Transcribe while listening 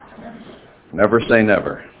Never say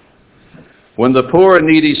never. When the poor and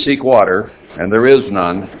needy seek water, and there is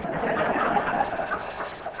none,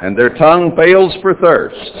 and their tongue fails for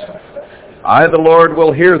thirst, I, the Lord,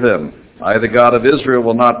 will hear them. I, the God of Israel,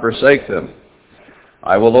 will not forsake them.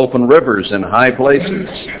 I will open rivers in high places,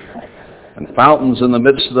 and fountains in the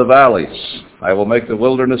midst of the valleys. I will make the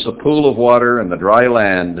wilderness a pool of water, and the dry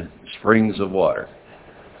land springs of water.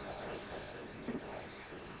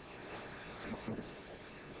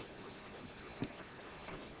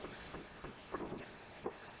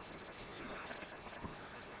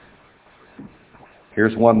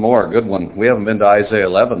 Here's one more, a good one. We haven't been to Isaiah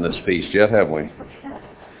 11 this feast yet, have we?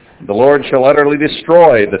 The Lord shall utterly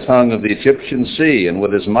destroy the tongue of the Egyptian sea, and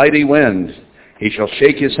with his mighty wind he shall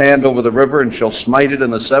shake his hand over the river, and shall smite it in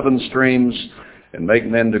the seven streams, and make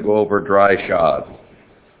men to go over dry shod.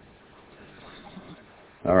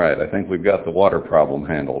 All right, I think we've got the water problem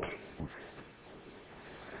handled.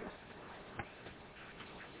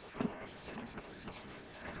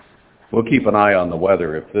 We'll keep an eye on the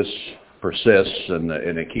weather. If this persists and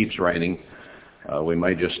it keeps raining, we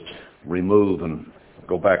might just remove and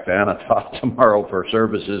go back to Anatop tomorrow for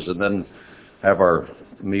services, and then have our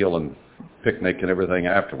meal and picnic and everything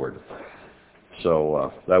afterward.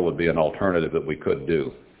 So that would be an alternative that we could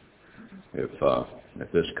do if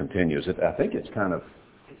this continues. I think it's kind of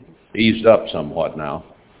eased up somewhat now.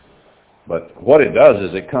 But what it does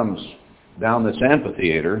is it comes down this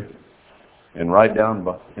amphitheater and right down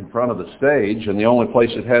in front of the stage, and the only place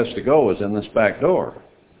it has to go is in this back door.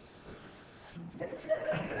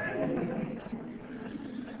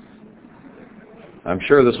 I'm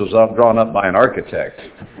sure this was drawn up by an architect.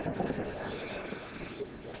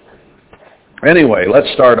 Anyway,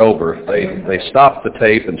 let's start over. They stopped the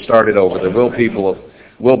tape and started over. There will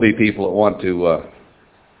be people that want to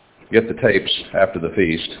get the tapes after the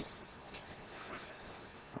feast.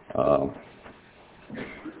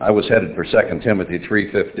 I was headed for 2 Timothy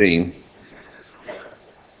 3:15.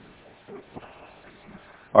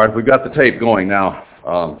 All right, we've got the tape going now.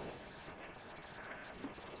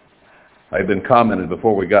 I had been commented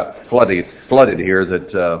before we got flooded here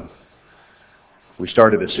that we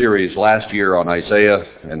started a series last year on Isaiah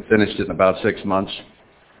and finished it in about 6 months.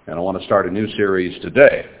 And I want to start a new series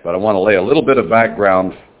today. But I want to lay a little bit of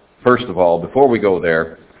background, first of all, before we go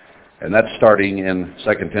there. And that's starting in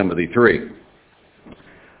 2 Timothy 3.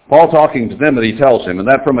 Paul, talking to Timothy, tells him, "And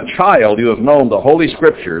that from a child you have known the Holy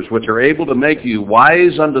Scriptures, which are able to make you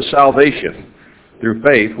wise unto salvation through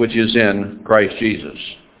faith which is in Christ Jesus."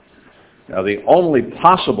 Now, the only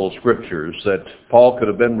possible Scriptures that Paul could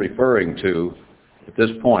have been referring to at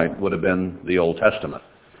this point would have been the Old Testament.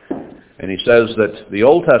 And he says that the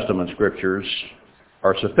Old Testament Scriptures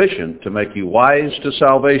are sufficient to make you wise to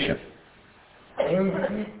salvation.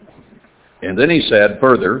 And then he said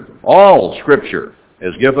further, all Scripture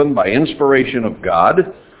is given by inspiration of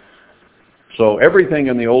God. So everything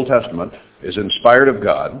in the Old Testament is inspired of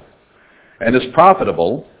God and is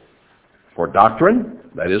profitable for doctrine,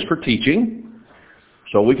 that is for teaching.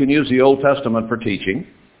 So we can use the Old Testament for teaching,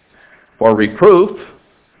 for reproof,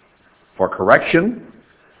 for correction,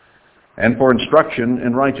 and for instruction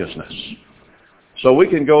in righteousness. So we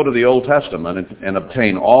can go to the Old Testament and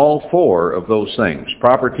obtain all four of those things: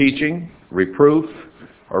 proper teaching, reproof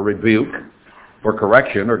or rebuke, for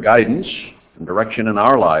correction or guidance and direction in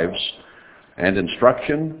our lives, and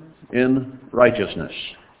instruction in righteousness.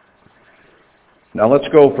 Now let's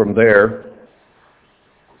go from there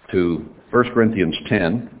to 1 Corinthians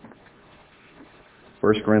 10.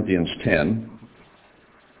 1 Corinthians 10.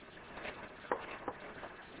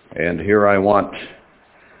 And here I want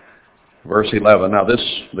verse 11. Now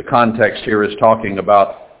the context here is talking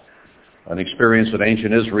about an experience that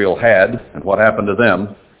ancient Israel had and what happened to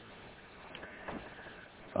them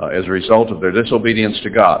as a result of their disobedience to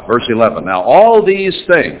God. Verse 11, "Now all these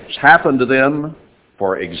things happened to them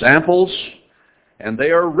for examples, and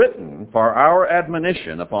they are written for our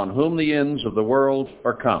admonition, upon whom the ends of the world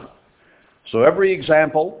are come." So every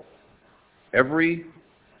example, every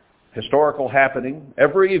historical happening,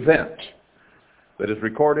 every event that is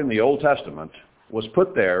recorded in the Old Testament was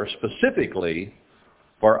put there specifically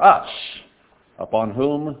for us, upon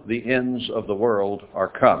whom the ends of the world are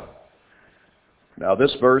come. Now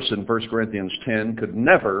this verse in 1 Corinthians 10 could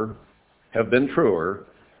never have been truer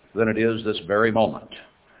than it is this very moment.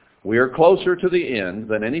 We are closer to the end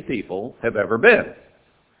than any people have ever been.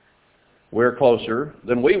 We're closer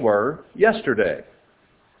than we were yesterday.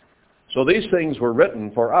 So these things were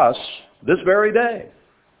written for us this very day,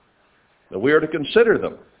 that we are to consider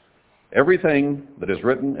them, everything that is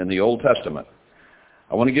written in the Old Testament.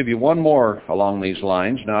 I want to give you one more along these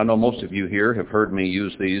lines. Now, I know most of you here have heard me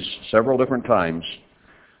use these several different times,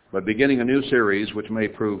 but beginning a new series, which may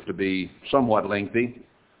prove to be somewhat lengthy,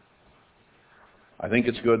 I think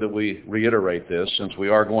it's good that we reiterate this since we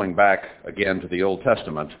are going back again to the Old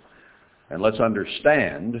Testament. And let's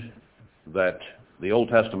understand that the Old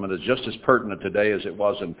Testament is just as pertinent today as it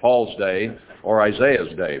was in Paul's day or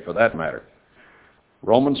Isaiah's day, for that matter.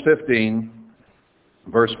 Romans 15,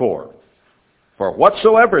 verse 4. For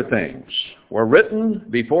whatsoever things were written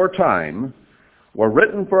before time were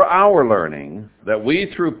written for our learning, that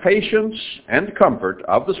we through patience and comfort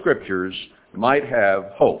of the Scriptures might have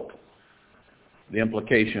hope. The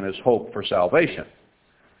implication is hope for salvation.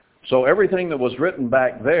 So everything that was written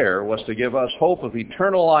back there was to give us hope of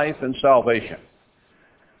eternal life and salvation.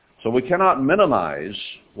 So we cannot minimize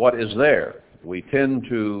what is there. We tend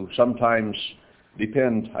to sometimes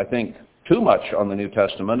depend, I think, too much on the New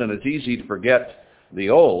Testament, and it's easy to forget the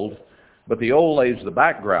Old, but the Old lays the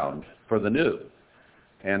background for the New.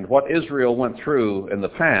 And what Israel went through in the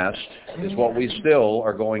past is what we still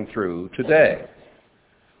are going through today.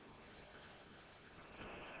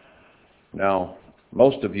 Now,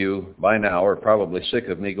 most of you by now are probably sick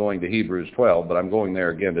of me going to Hebrews 12, but I'm going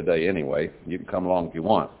there again today anyway. You can come along if you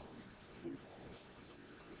want.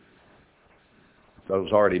 That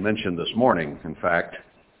was already mentioned this morning, in fact.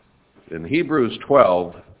 In Hebrews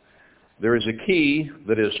 12, there is a key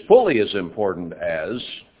that is fully as important as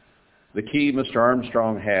the key Mr.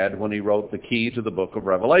 Armstrong had when he wrote the key to the book of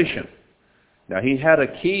Revelation. Now, he had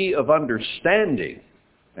a key of understanding,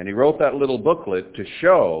 and he wrote that little booklet to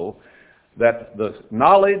show that the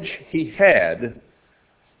knowledge he had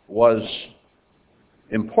was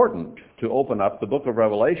important to open up the book of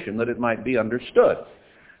Revelation that it might be understood.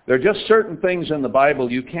 There are just certain things in the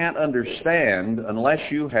Bible you can't understand unless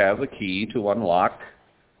you have a key to unlock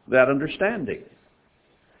that understanding.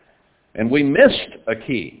 And we missed a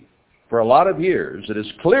key for a lot of years that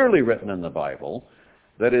is clearly written in the Bible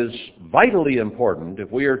that is vitally important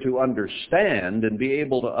if we are to understand and be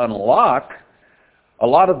able to unlock a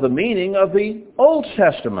lot of the meaning of the Old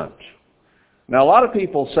Testament. Now, a lot of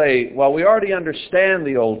people say, well, we already understand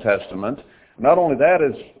the Old Testament. Not only that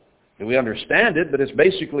is we understand it, but it's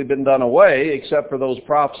basically been done away except for those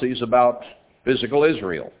prophecies about physical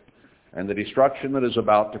Israel and the destruction that is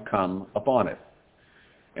about to come upon it.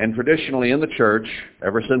 And traditionally in the church,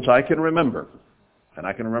 ever since I can remember, and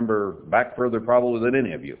I can remember back further probably than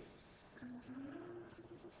any of you,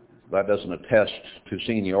 that doesn't attest to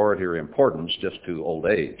seniority or importance, just to old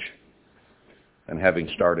age and having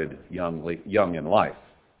started young in life.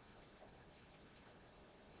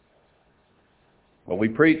 Well, we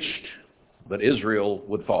preached that Israel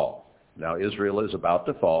would fall. Now, Israel is about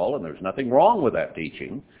to fall, and there's nothing wrong with that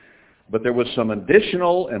teaching, but there was some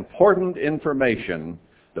additional important information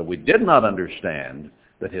that we did not understand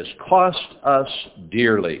that has cost us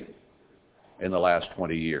dearly in the last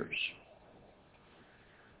 20 years.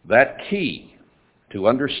 That key to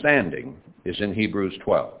understanding is in Hebrews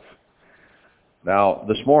 12. Now,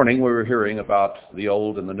 this morning we were hearing about the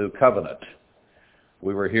Old and the New Covenant.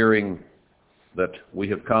 We were hearing that we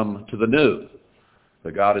have come to the new,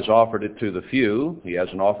 that God has offered it to the few. He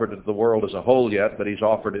hasn't offered it to the world as a whole yet, but he's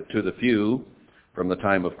offered it to the few from the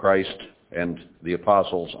time of Christ and the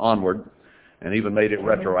apostles onward, and even made it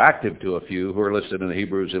retroactive to a few who are listed in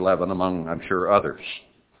Hebrews 11 among, I'm sure, others.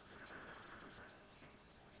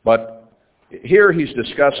 But here he's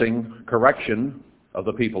discussing correction of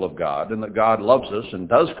the people of God, and that God loves us and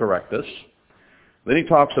does correct us. Then he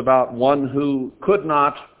talks about one who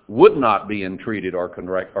would not be entreated or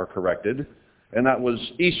corrected, and that was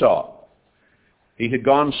Esau. He had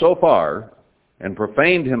gone so far and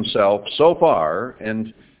profaned himself so far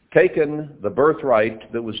and taken the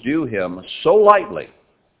birthright that was due him so lightly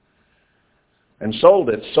and sold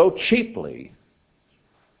it so cheaply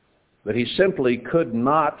that he simply could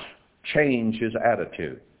not change his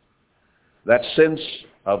attitude. That sense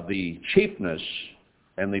of the cheapness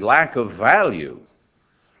and the lack of value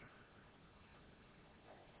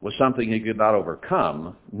was something he could not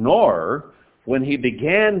overcome, nor, when he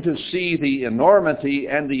began to see the enormity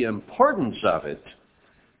and the importance of it,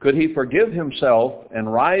 could he forgive himself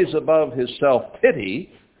and rise above his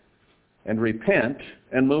self-pity and repent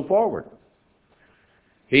and move forward.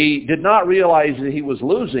 He did not realize that he was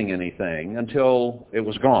losing anything until it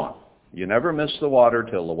was gone. You never miss the water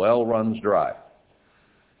till the well runs dry.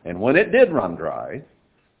 And when it did run dry,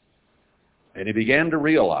 and he began to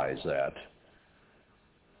realize that,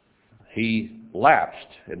 he lapsed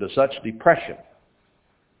into such depression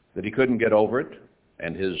that he couldn't get over it,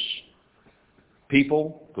 and his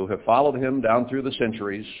people who have followed him down through the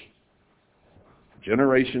centuries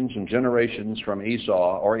generations and generations from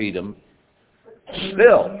Esau or Edom,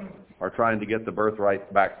 still are trying to get the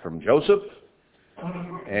birthright back from Joseph.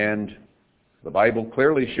 And the Bible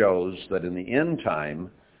clearly shows that in the end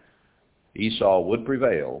time, Esau would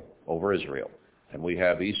prevail over Israel. And we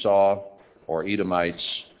have Esau or Edomites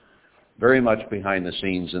very much behind the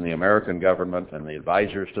scenes in the American government and the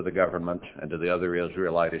advisors to the government and to the other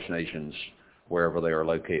Israelitish nations wherever they are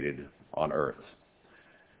located on earth.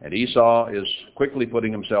 And Esau is quickly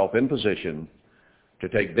putting himself in position to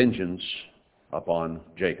take vengeance upon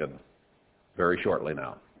Jacob very shortly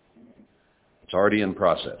now. It's already in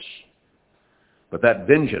process. But that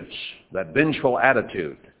vengeance, that vengeful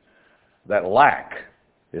attitude, that lack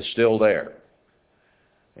is still there.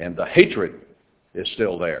 And the hatred is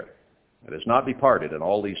still there. It has not departed in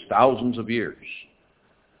all these thousands of years.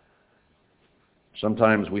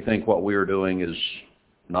 Sometimes we think what we are doing is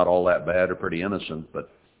not all that bad or pretty innocent,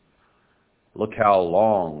 but look how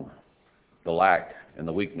long the lack and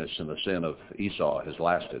the weakness and the sin of Esau has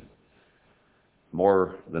lasted.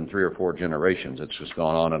 More than 3 or 4 generations. It's just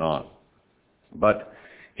gone on and on. But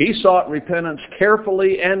he sought repentance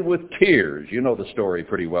carefully and with tears. You know the story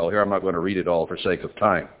pretty well here. I'm not going to read it all for sake of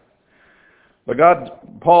time. But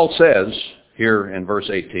Paul says here in verse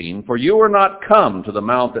 18, "For you are not come to the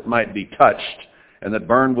mount that might be touched and that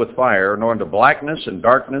burned with fire, nor into blackness and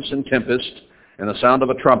darkness and tempest, and the sound of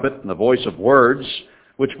a trumpet and the voice of words,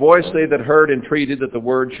 which voice they that heard entreated that the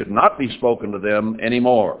word should not be spoken to them any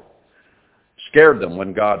more." Scared them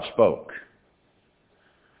when God spoke.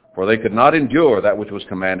 "For they could not endure that which was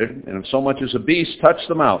commanded, and if so much as a beast touch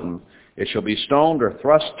the mountain, it shall be stoned or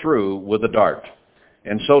thrust through with a dart.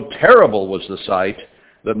 And so terrible was the sight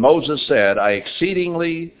that Moses said, I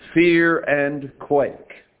exceedingly fear and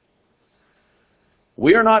quake."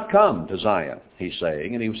 We are not come to Zion, he's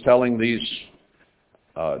saying, and he was telling these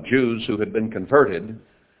Jews who had been converted,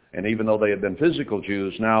 and even though they had been physical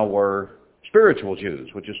Jews, now were spiritual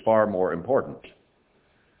Jews, which is far more important.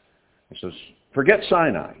 He says, forget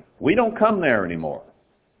Sinai. We don't come there anymore.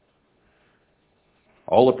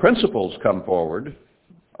 All the principles come forward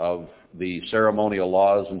of the ceremonial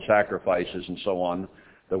laws and sacrifices and so on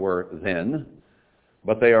that were then,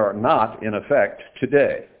 but they are not in effect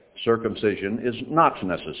today. Circumcision is not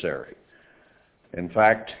necessary. In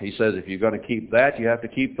fact, he says if you're going to keep that, you have to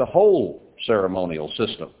keep the whole ceremonial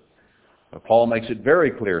system. Paul makes it very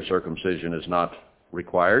clear circumcision is not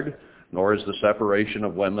required, nor is the separation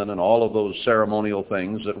of women and all of those ceremonial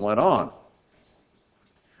things that went on.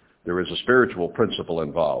 There is a spiritual principle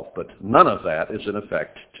involved, but none of that is in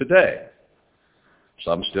effect today.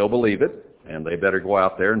 Some still believe it, and they better go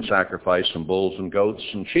out there and sacrifice some bulls and goats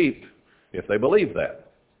and sheep if they believe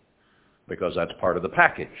that, because that's part of the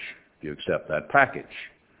package. You accept that package.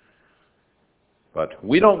 But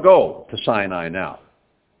we don't go to Sinai now.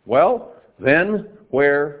 Well, then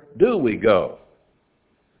where do we go?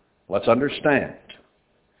 Let's understand.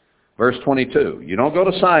 Verse 22, you don't go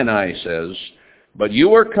to Sinai, he says, but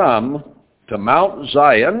you are come to Mount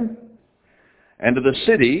Zion and to the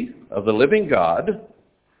city of the living God.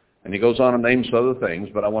 And he goes on and names other things,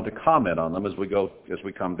 but I want to comment on them as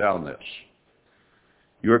we come down this.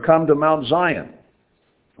 You are come to Mount Zion.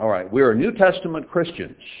 All right, we are New Testament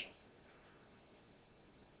Christians.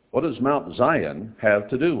 What does Mount Zion have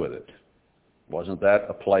to do with it? Wasn't that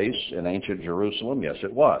a place in ancient Jerusalem? Yes,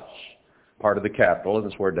 it was. Part of the capital, and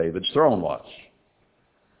it's where David's throne was.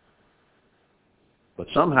 But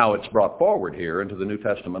somehow it's brought forward here into the New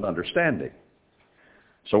Testament understanding.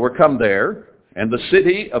 So we're come there, and the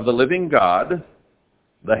city of the living God,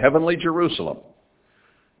 the heavenly Jerusalem.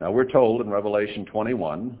 Now we're told in Revelation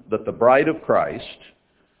 21 that the bride of Christ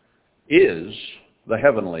is the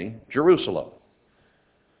heavenly Jerusalem.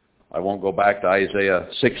 I won't go back to Isaiah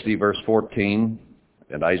 60, verse 14,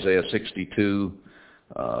 and Isaiah 62,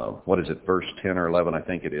 verse 10 or 11, I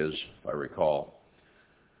think it is, if I recall.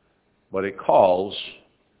 But it calls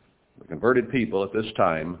the converted people at this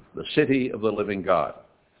time the city of the living God.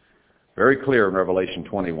 Very clear in Revelation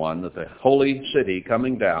 21 that the holy city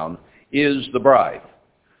coming down is the bride.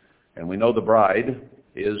 And we know the bride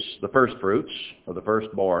is the first fruits of the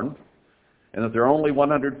firstborn, and that there are only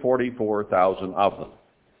 144,000 of them.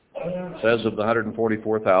 It says of the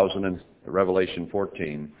 144,000 in Revelation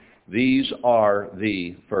 14, these are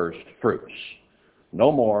the first fruits.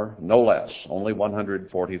 No more, no less, only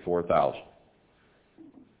 144,000.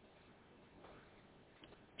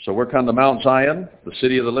 So we're come to Mount Zion, the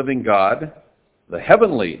city of the living God, the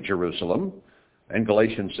heavenly Jerusalem, and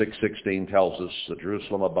Galatians 6:16 tells us that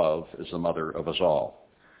Jerusalem above is the mother of us all.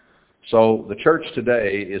 So the church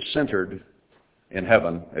today is centered in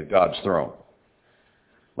heaven at God's throne.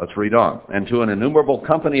 Let's read on. And to an innumerable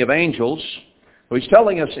company of angels, so he's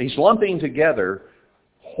telling us, he's lumping together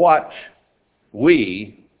what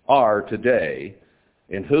we are today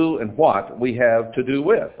and who and what we have to do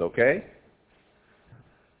with, okay?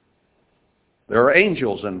 There are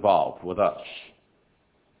angels involved with us.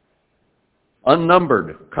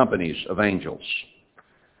 Unnumbered companies of angels.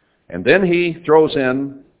 And then he throws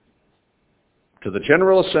in to the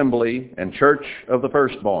general assembly and church of the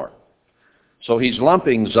firstborn. So he's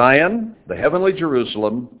lumping Zion, the heavenly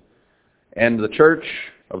Jerusalem, and the church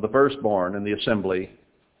of the firstborn and the assembly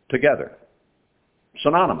together,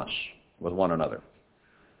 synonymous with one another.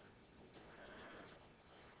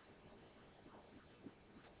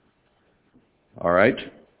 All right,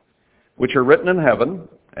 which are written in heaven,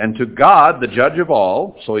 and to God, the judge of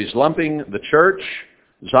all. So he's lumping the church,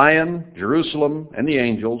 Zion, Jerusalem, and the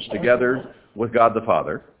angels together with God the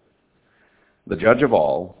Father, the judge of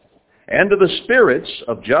all, and to the spirits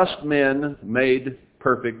of just men made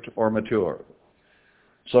perfect or mature.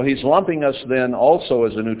 So he's lumping us then also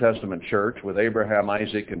as a New Testament church with Abraham,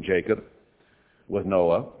 Isaac, and Jacob, with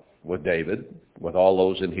Noah, with David, with all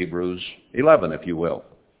those in Hebrews 11, if you will.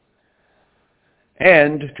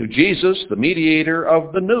 And to Jesus, the mediator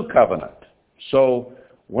of the new covenant. So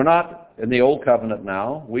we're not in the old covenant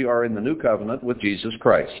now. We are in the new covenant with Jesus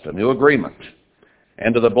Christ, a new agreement.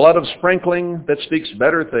 And to the blood of sprinkling that speaks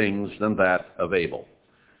better things than that of Abel.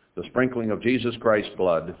 The sprinkling of Jesus Christ's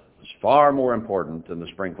blood is far more important than the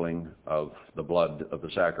sprinkling of the blood of the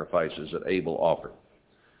sacrifices that Abel offered.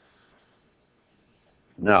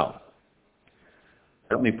 Now,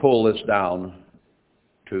 let me pull this down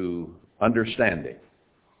to understanding.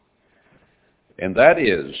 And that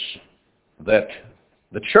is that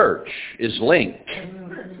the church is linked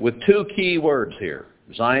with two key words here,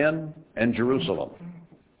 Zion and Jerusalem.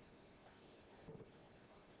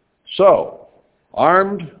 So,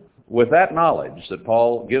 armed with that knowledge that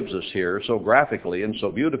Paul gives us here so graphically and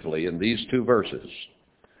so beautifully in these two verses,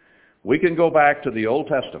 we can go back to the Old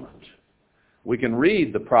Testament. We can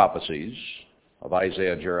read the prophecies of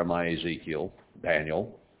Isaiah, Jeremiah, Ezekiel,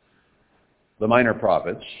 Daniel, the minor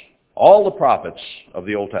prophets, all the prophets of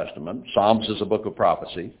the Old Testament. Psalms is a book of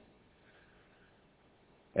prophecy.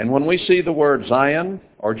 And when we see the word Zion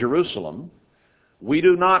or Jerusalem, we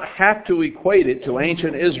do not have to equate it to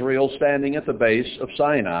ancient Israel standing at the base of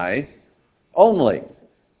Sinai only.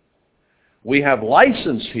 We have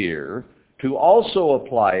license here to also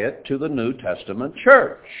apply it to the New Testament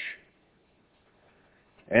church.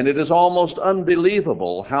 And it is almost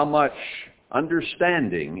unbelievable how much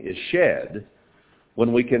understanding is shed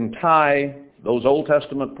when we can tie those Old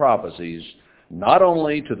Testament prophecies not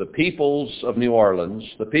only to the peoples of New Orleans,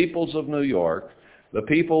 the peoples of New York, the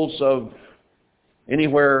peoples of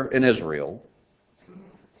anywhere in Israel,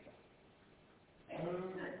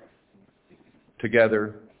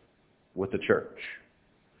 together with the church.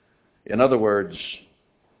 In other words,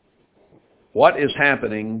 what is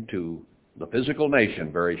happening to the physical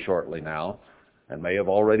nation very shortly now, and may have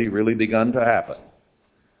already really begun to happen,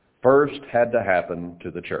 first had to happen to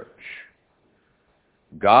the church.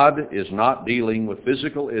 God is not dealing with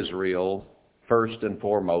physical Israel first and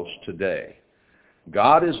foremost today.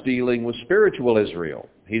 God is dealing with spiritual Israel.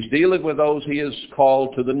 He's dealing with those he has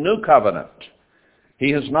called to the new covenant.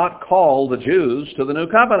 He has not called the Jews to the new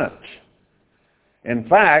covenant. In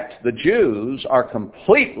fact, the Jews are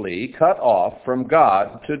completely cut off from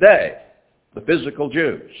God today, the physical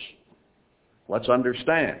Jews. Let's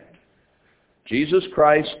understand. Jesus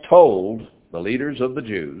Christ told the leaders of the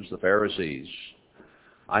Jews, the Pharisees,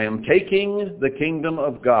 I am taking the kingdom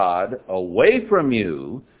of God away from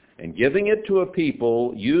you and giving it to a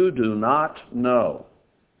people you do not know.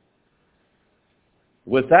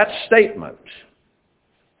 With that statement,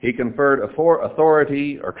 he conferred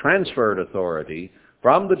authority or transferred authority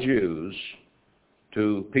from the Jews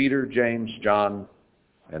to Peter, James, John,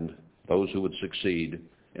 and those who would succeed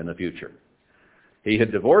in the future. He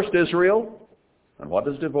had divorced Israel, and what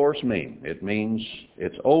does divorce mean? It means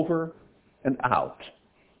it's over and out.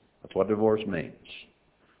 That's what divorce means.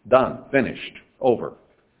 Done, finished, over.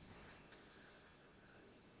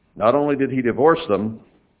 Not only did he divorce them,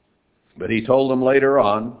 but he told them later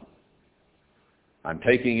on, I'm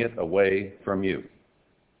taking it away from you.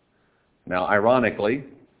 Now, ironically,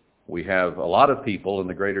 we have a lot of people in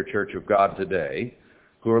the greater church of God today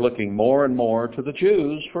who are looking more and more to the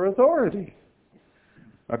Jews for authority.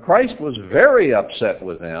 Now, Christ was very upset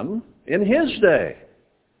with them in his day,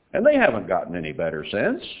 and they haven't gotten any better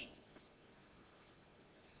since.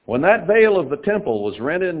 When that veil of the temple was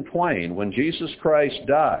rent in twain, when Jesus Christ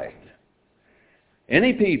died,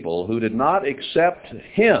 any people who did not accept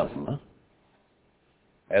him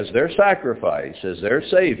as their sacrifice, as their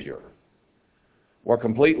Savior, were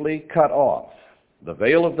completely cut off. The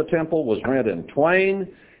veil of the temple was rent in twain,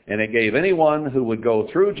 and it gave anyone who would go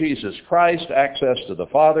through Jesus Christ access to the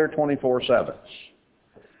Father 24/7.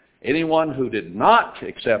 Anyone who did not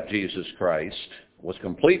accept Jesus Christ was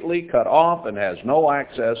completely cut off and has no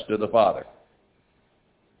access to the Father.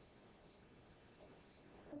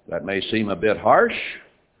 That may seem a bit harsh,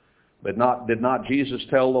 but did not Jesus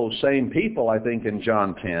tell those same people, I think in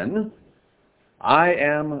John 10, I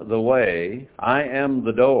am the way, I am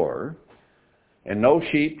the door, and no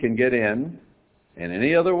sheep can get in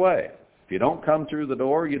any other way. If you don't come through the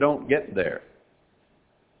door, you don't get there.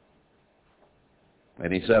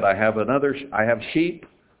 And he said, I have sheep,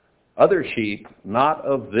 other sheep, not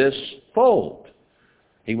of this fold.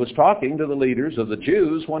 He was talking to the leaders of the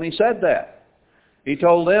Jews when he said that. He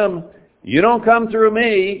told them, you don't come through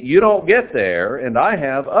me, you don't get there, and I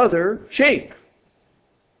have other sheep.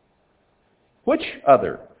 Which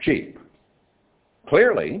other sheep?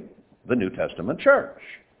 Clearly, the New Testament church.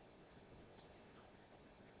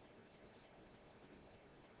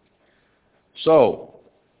 So,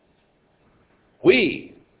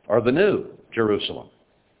 we are the new Jerusalem.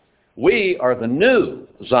 We are the new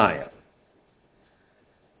Zion.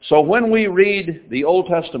 So when we read the Old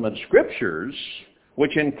Testament scriptures,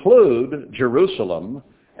 which include Jerusalem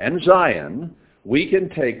and Zion, we can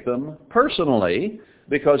take them personally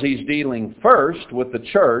because he's dealing first with the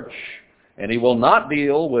church, and he will not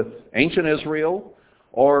deal with ancient Israel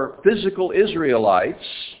or physical Israelites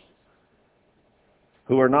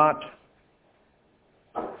who are not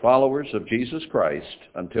followers of Jesus Christ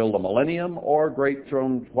until the millennium or great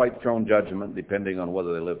white throne judgment, depending on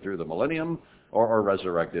whether they live through the millennium or are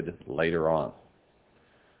resurrected later on.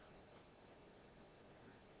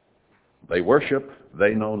 They worship,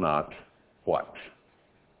 they know not what.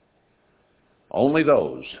 Only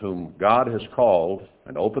those whom God has called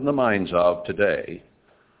and opened the minds of today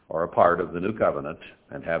are a part of the new covenant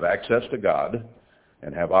and have access to God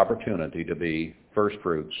and have opportunity to be first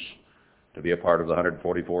fruits, to be a part of the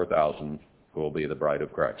 144,000 who will be the bride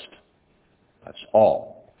of Christ. That's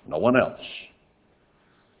all. No one else.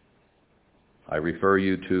 I refer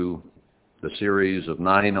you to the series of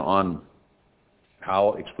 9 on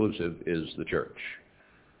how exclusive is the church.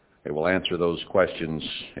 It will answer those questions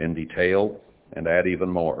in detail and add even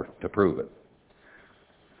more to prove it.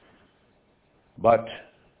 But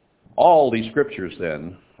all these scriptures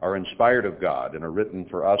then are inspired of God and are written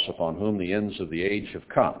for us upon whom the ends of the age have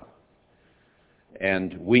come.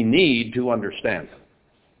 And we need to understand them.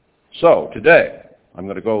 So today, I'm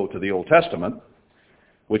going to go to the Old Testament,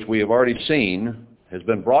 which we have already seen has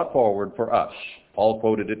been brought forward for us. Paul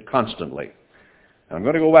quoted it constantly. And I'm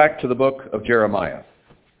going to go back to the book of Jeremiah.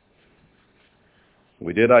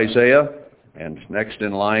 We did Isaiah, and next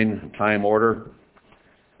in line, time order,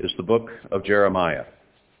 is the book of Jeremiah.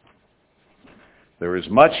 There is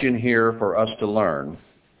much in here for us to learn,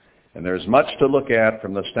 and there's much to look at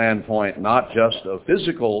from the standpoint not just of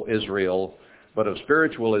physical Israel, but of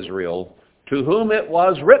spiritual Israel, to whom it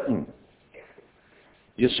was written.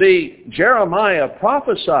 You see, Jeremiah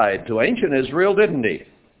prophesied to ancient Israel, didn't he?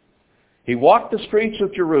 He walked the streets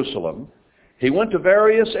of Jerusalem. He went to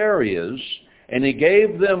various areas, and he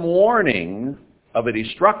gave them warning of a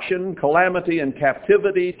destruction, calamity, and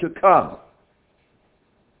captivity to come.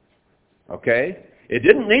 Okay? It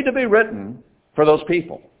didn't need to be written for those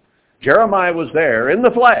people. Jeremiah was there in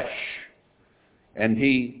the flesh, and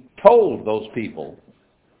he told those people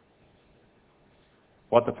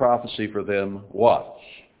what the prophecy for them was.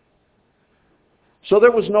 So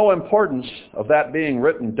there was no importance of that being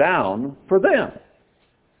written down for them.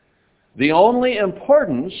 The only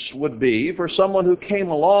importance would be for someone who came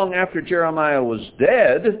along after Jeremiah was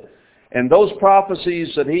dead, and those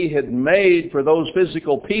prophecies that he had made for those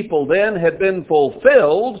physical people then had been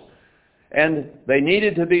fulfilled, and they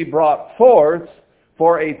needed to be brought forth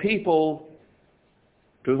for a people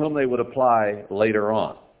to whom they would apply later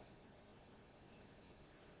on.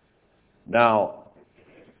 Now,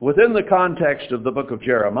 within the context of the book of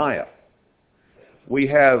Jeremiah, we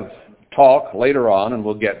have talk later on, and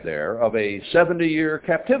we'll get there, of a 70-year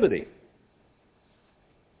captivity.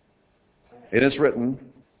 It is written,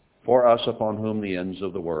 for us upon whom the ends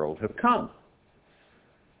of the world have come.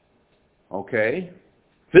 Okay?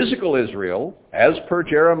 Physical Israel, as per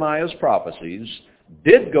Jeremiah's prophecies,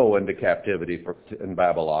 did go into captivity in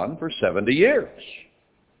Babylon for 70 years.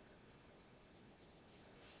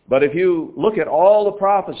 But if you look at all the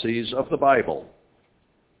prophecies of the Bible,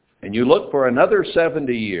 and you look for another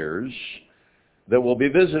 70 years that will be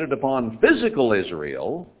visited upon physical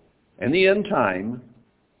Israel in the end time,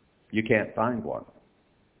 you can't find one.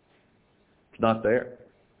 not there.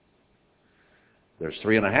 There's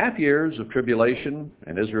 3.5 years of tribulation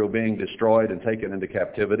and Israel being destroyed and taken into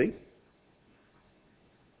captivity.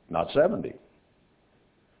 Not 70.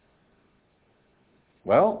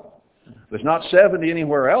 Well, there's not 70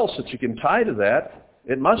 anywhere else that you can tie to that.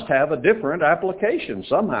 It must have a different application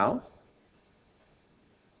somehow.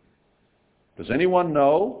 Does anyone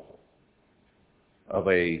know of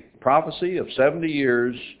a prophecy of 70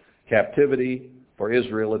 years captivity for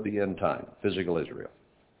Israel at the end time, physical Israel?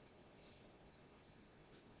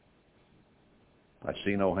 I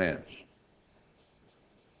see no hands.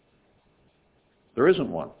 There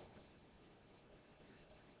isn't one.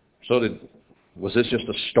 So was this just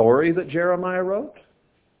a story that Jeremiah wrote?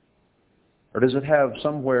 Or does it have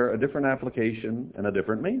somewhere a different application and a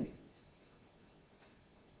different meaning?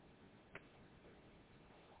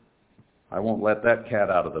 I won't let that cat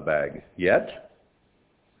out of the bag yet.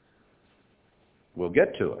 We'll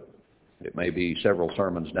get to it. It may be several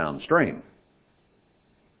sermons downstream.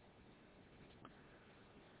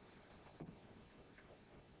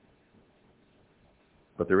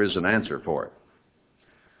 But there is an answer for it.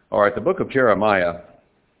 All right, the book of Jeremiah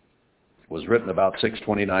was written about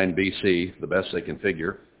 629 BC, the best they can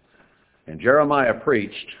figure. And Jeremiah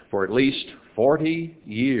preached for at least 40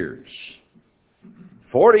 years.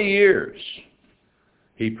 40 years.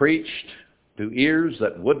 He preached to ears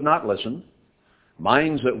that would not listen,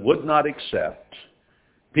 minds that would not accept,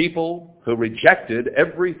 people who rejected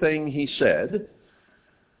everything he said.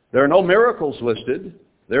 There are no miracles listed.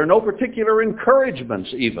 There are no particular encouragements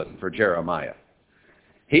even for Jeremiah.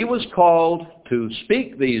 He was called to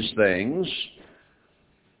speak these things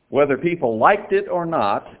whether people liked it or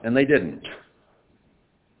not, and they didn't.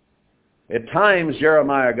 At times,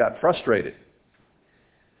 Jeremiah got frustrated.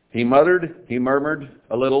 He muttered, he murmured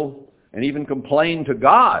a little, and even complained to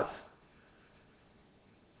God.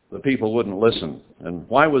 The people wouldn't listen. And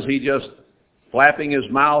why was he just flapping his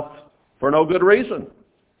mouth for no good reason?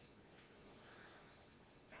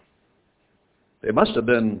 It must have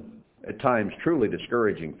been at times truly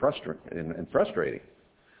discouraging and frustrating.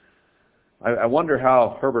 I wonder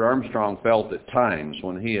how Herbert Armstrong felt at times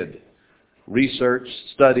when he had researched,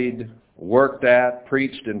 studied, worked at,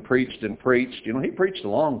 preached and preached and preached. You know, he preached a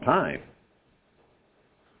long time.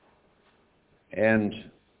 And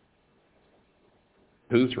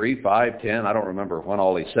 2, 3, 5, 10, I don't remember when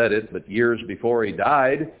all he said it, but years before he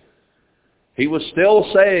died, he was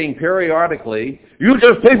still saying periodically, "You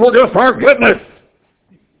people just aren't getting it."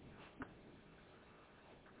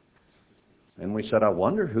 And we said, I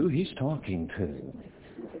wonder who he's talking to.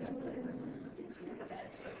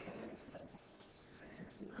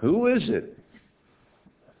 Who is it?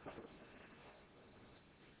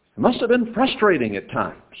 It must have been frustrating at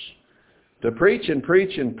times to preach and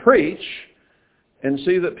preach and preach and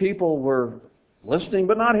see that people were listening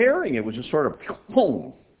but not hearing. It was just sort of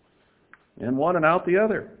boom, in one and out the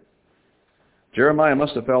other. Jeremiah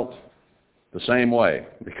must have felt the same way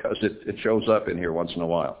because it shows up in here once in a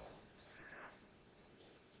while.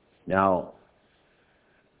 Now,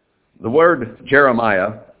 the word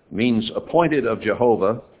Jeremiah means appointed of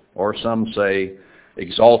Jehovah, or some say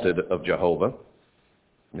exalted of Jehovah.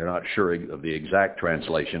 They're not sure of the exact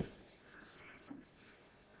translation.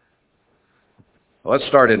 Let's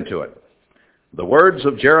start into it. The words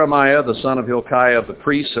of Jeremiah, the son of Hilkiah, of the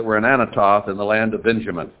priests that were in Anathoth in the land of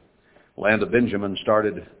Benjamin. The land of Benjamin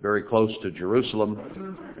started very close to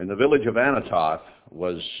Jerusalem, and the village of Anathoth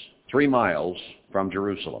was 3 miles from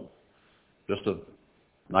Jerusalem. Just a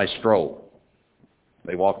nice stroll.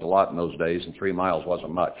 They walked a lot in those days, and 3 miles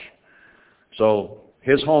wasn't much. So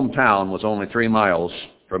his hometown was only 3 miles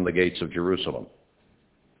from the gates of Jerusalem.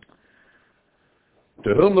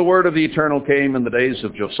 To whom the word of the Eternal came in the days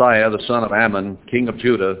of Josiah, the son of Ammon, king of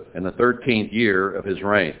Judah, in the 13th year of his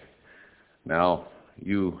reign. Now,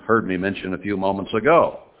 you heard me mention a few moments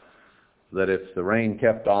ago that if the rain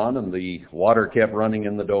kept on and the water kept running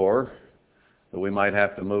in the door, that we might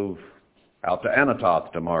have to move out to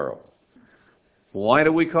Anathoth tomorrow. Why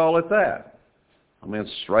do we call it that? I mean,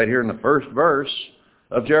 it's right here in the first verse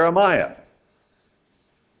of Jeremiah.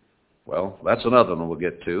 Well, that's another one we'll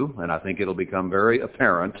get to, and I think it'll become very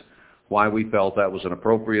apparent why we felt that was an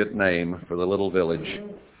appropriate name for the little village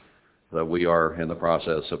that we are in the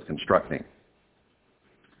process of constructing.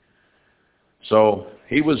 So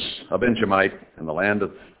he was a Benjamite in the land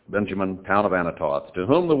of Benjamin, town of Anathoth, to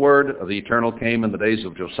whom the word of the Eternal came in the days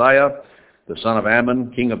of Josiah, the son of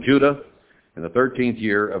Ammon, king of Judah, in the 13th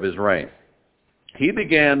year of his reign. He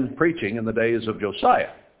began preaching in the days of Josiah.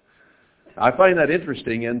 I find that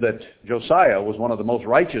interesting in that Josiah was one of the most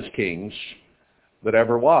righteous kings that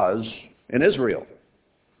ever was in Israel.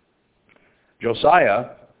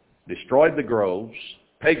 Josiah destroyed the groves,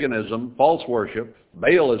 paganism, false worship,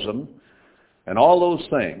 Baalism, and all those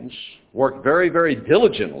things, worked very, very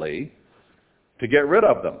diligently to get rid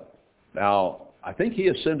of them. Now, I think he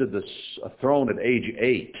ascended the throne at age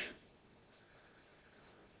 8.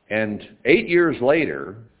 And 8 years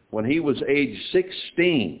later, when he was age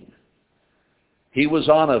 16, he was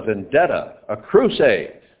on a vendetta, a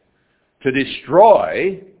crusade, to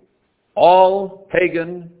destroy all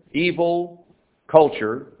pagan, evil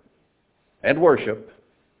culture and worship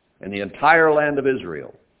in the entire land of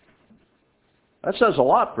Israel. That says a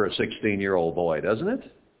lot for a 16-year-old boy, doesn't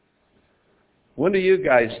it? When do you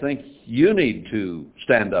guys think you need to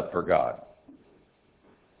stand up for God?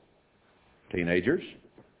 Teenagers?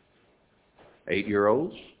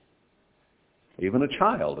 8-year-olds? Even a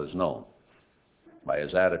child is known by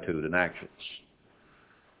his attitude and actions.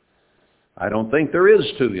 I don't think there is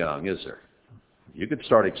too young, is there? You could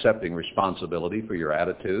start accepting responsibility for your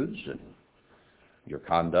attitudes and your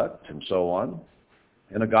conduct and so on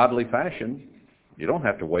in a godly fashion. You don't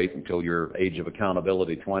have to wait until your age of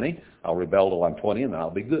accountability 20. I'll rebel till I'm 20 and then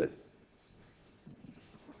I'll be good.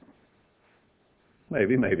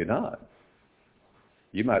 Maybe, maybe not.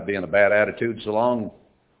 You might be in a bad attitude so long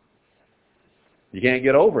you can't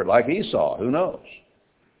get over it like Esau. Who knows?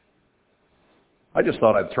 I just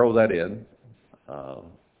thought I'd throw that in.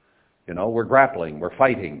 We're grappling, we're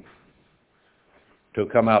fighting to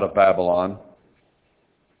come out of Babylon.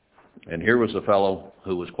 And here was a fellow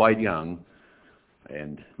who was quite young,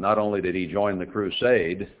 and not only did he join the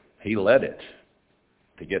crusade, he led it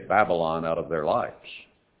to get Babylon out of their lives,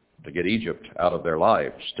 to get Egypt out of their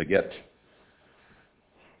lives, to get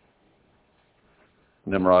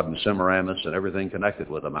Nimrod and Semiramis and everything connected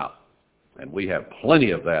with them out. And we have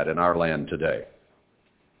plenty of that in our land today.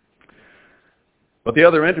 But the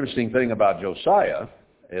other interesting thing about Josiah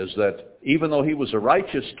is that even though he was a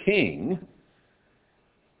righteous king,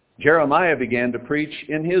 Jeremiah began to preach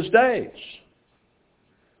in his days.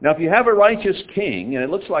 Now, if you have a righteous king, and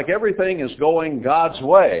it looks like everything is going God's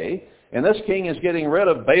way, and this king is getting rid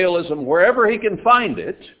of Baalism wherever he can find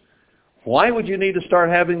it, why would you need to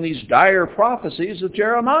start having these dire prophecies of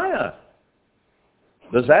Jeremiah?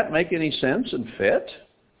 Does that make any sense and fit?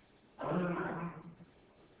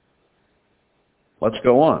 Let's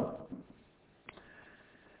go on.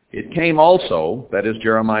 It came also, that is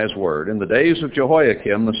Jeremiah's word, in the days of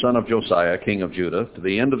Jehoiakim, the son of Josiah, king of Judah, to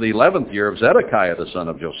the end of the 11th year of Zedekiah, the son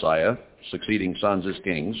of Josiah, succeeding sons as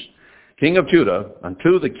kings, king of Judah,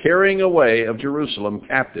 unto the carrying away of Jerusalem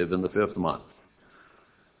captive in the 5th month.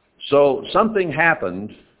 So something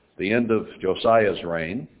happened at the end of Josiah's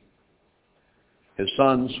reign. His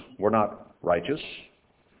sons were not righteous.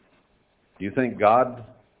 Do you think God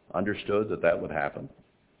understood that that would happen?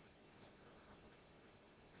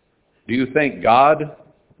 Do you think God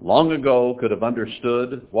long ago could have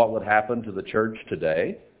understood what would happen to the church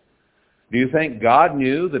today? Do you think God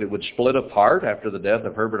knew that it would split apart after the death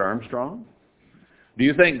of Herbert Armstrong? Do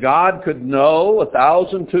you think God could know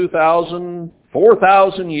 1,000, 2,000,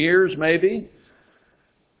 4,000 years maybe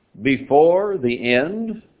before the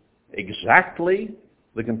end exactly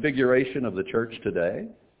the configuration of the church today?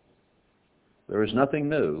 There is nothing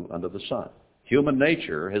new under the sun. Human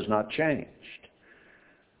nature has not changed.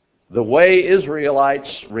 The way Israelites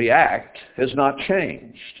react has not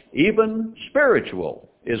changed, even spiritual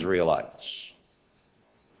Israelites.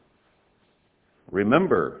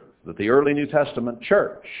 Remember that the early New Testament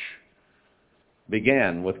church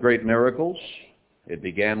began with great miracles. It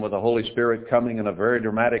began with the Holy Spirit coming in a very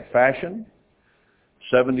dramatic fashion.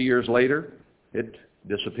 70 years later, it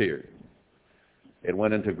disappeared. It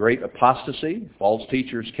went into great apostasy. False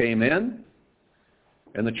teachers came in,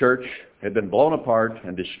 and the church had been blown apart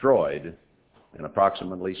and destroyed in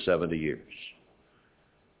approximately 70 years.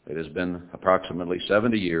 It has been approximately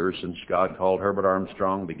 70 years since God called Herbert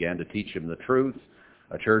Armstrong, began to teach him the truth.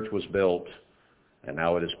 A church was built, and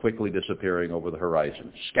now it is quickly disappearing over the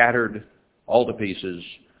horizon, scattered all to pieces,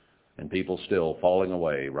 and people still falling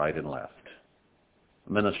away right and left.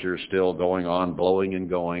 Ministers still going on, blowing and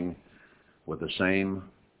going, with the same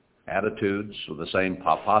attitudes, with the same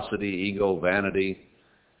pomposity, ego, vanity,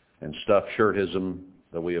 and stuffed shirtism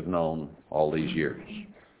that we have known all these years.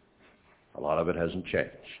 A lot of it hasn't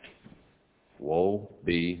changed. Woe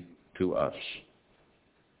be to us.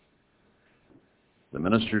 The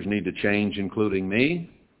ministers need to change, including me,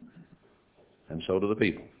 and so do the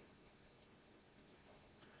people.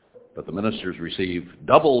 But the ministers receive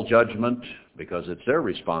double judgment because it's their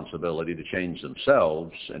responsibility to change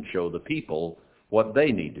themselves and show the people what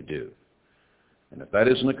they need to do. And if that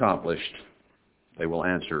isn't accomplished, they will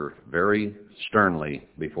answer very sternly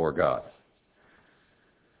before God.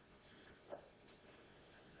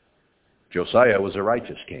 Josiah was a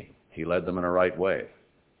righteous king. He led them in a right way.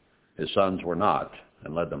 His sons were not,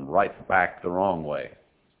 and led them right back the wrong way.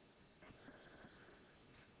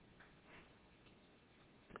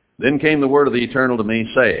 Then came the word of the Eternal to me,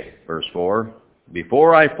 saying, verse 4,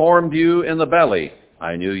 before I formed you in the belly,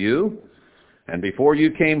 I knew you, and before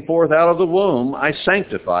you came forth out of the womb, I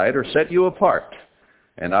sanctified or set you apart,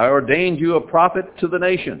 and I ordained you a prophet to the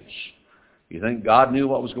nations. You think God knew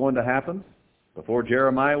what was going to happen? Before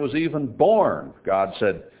Jeremiah was even born, God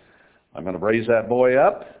said, I'm going to raise that boy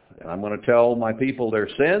up, and I'm going to tell my people their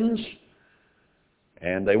sins,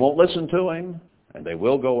 and they won't listen to him, and they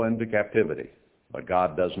will go into captivity. But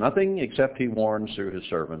God does nothing except he warns through his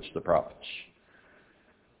servants, the prophets.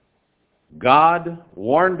 God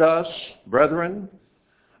warned us, brethren,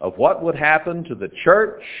 of what would happen to the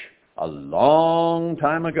church a long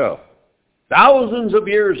time ago. Thousands of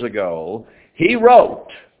years ago, he wrote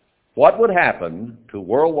what would happen to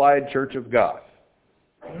worldwide Church of God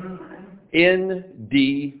in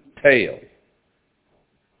detail.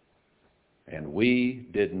 And we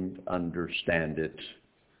didn't understand it.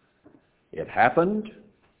 It happened,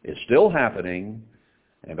 it's still happening,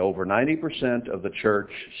 and over 90% of the church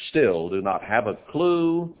still do not have a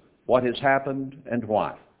clue what has happened and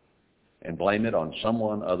why, and blame it on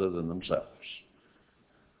someone other than themselves.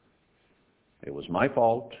 It was my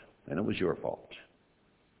fault, and it was your fault.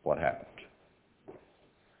 What happened?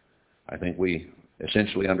 I think we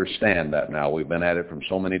essentially understand that now. We've been at it from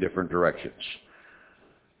so many different directions.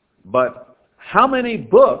 But how many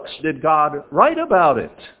books did God write about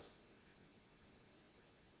it?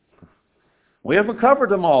 We haven't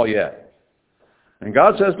covered them all yet. And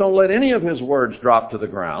God says don't let any of his words drop to the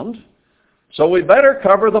ground. So we better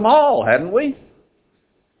cover them all, hadn't we?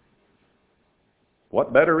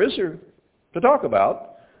 What better is there to talk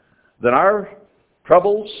about than our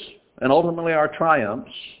troubles and ultimately our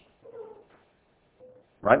triumphs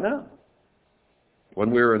right now?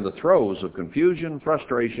 When we're in the throes of confusion,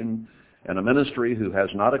 frustration, and a ministry who has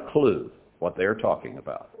not a clue what they're talking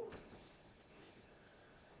about.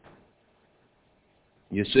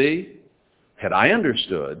 You see, had they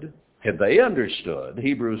understood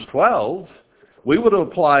Hebrews 12, we would have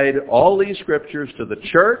applied all these scriptures to the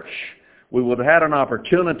church. We would have had an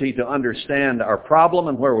opportunity to understand our problem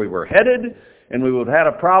and where we were headed, and we would have had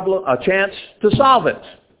a chance to solve it.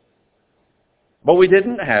 But we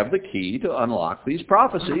didn't have the key to unlock these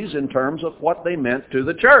prophecies in terms of what they meant to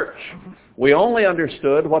the church. We only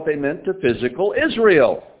understood what they meant to physical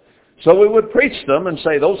Israel. So we would preach them and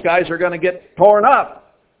say, those guys are going to get torn up.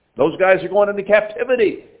 Those guys are going into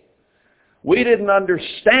captivity. We didn't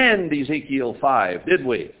understand Ezekiel 5, did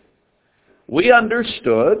we? We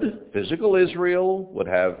understood physical Israel would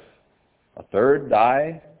have a third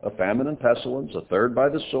die of famine and pestilence, a third by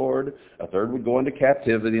the sword, a third would go into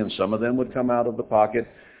captivity, and some of them would come out of the pocket,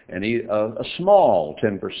 and a small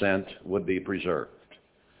 10% would be preserved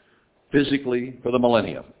physically for the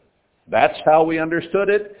millennium. That's how we understood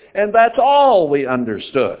it, and that's all we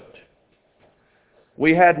understood.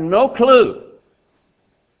 We had no clue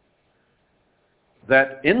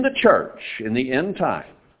that in the church, in the end time,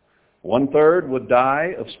 1/3 would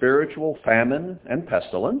die of spiritual famine and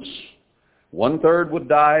pestilence. 1/3 would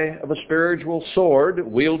die of a spiritual sword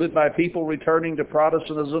wielded by people returning to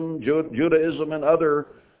Protestantism, Judaism, and other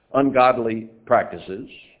ungodly practices.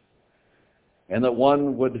 And that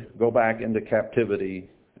one would go back into captivity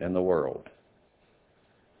in the world.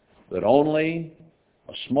 That only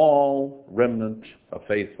a small remnant of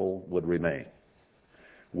faithful would remain.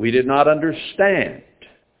 We did not understand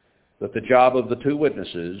that the job of the two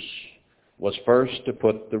witnesses was first to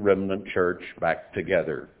put the remnant church back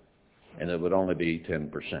together, and it would only be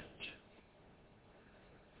 10%.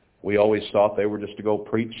 We always thought they were just to go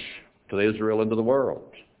preach to Israel into the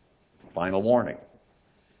world. Final warning.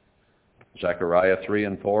 Zechariah 3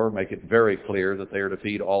 and 4 make it very clear that they are to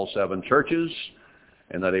feed all 7 churches,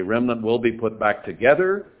 and that a remnant will be put back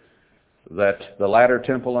together, that the latter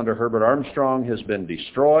temple under Herbert Armstrong has been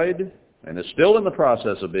destroyed, and is still in the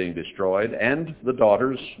process of being destroyed, and the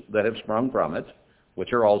daughters that have sprung from it,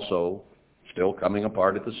 which are also still coming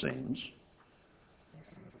apart at the seams.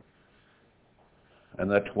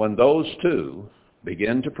 And that when those two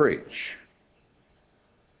begin to preach,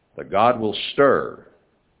 that God will stir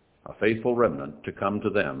a faithful remnant to come to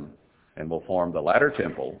them and will form the latter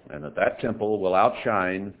temple, and that temple will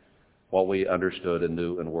outshine what we understood and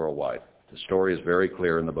knew and worldwide. The story is very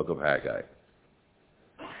clear in the book of Haggai.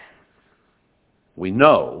 We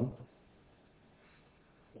know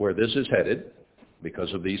where this is headed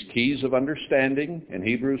because of these keys of understanding in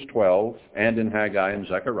Hebrews 12 and in Haggai and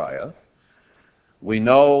Zechariah. We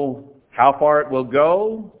know how far it will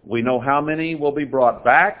go. We know how many will be brought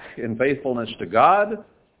back in faithfulness to God.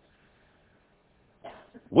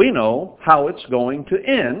 We know how it's going to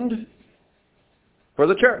end for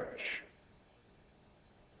the church.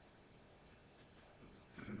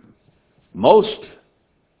 Most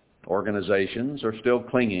organizations are still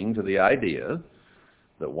clinging to the idea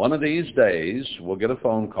that one of these days we'll get a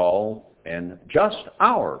phone call and just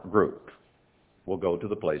our group will go to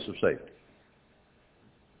the place of safety.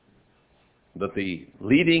 That the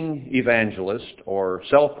leading evangelist or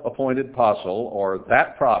self-appointed apostle or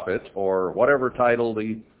that prophet or whatever title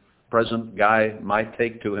the present guy might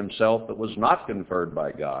take to himself that was not conferred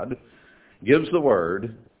by God gives the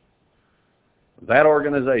word, that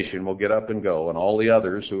organization will get up and go, and all the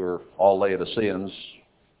others who are all Laodiceans,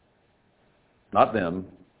 not them,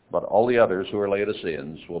 but all the others who are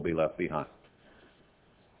Laodiceans will be left behind.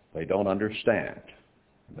 They don't understand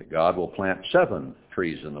that God will plant 7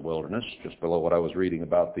 trees in the wilderness, just below what I was reading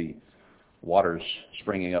about the waters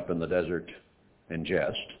springing up in the desert in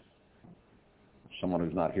jest. Someone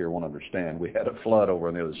who's not here won't understand. We had a flood over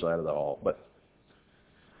on the other side of the hall. But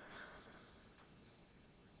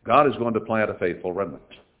God is going to plant a faithful remnant.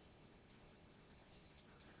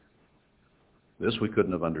 This we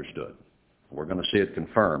couldn't have understood. We're going to see it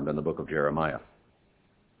confirmed in the book of Jeremiah.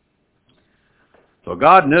 So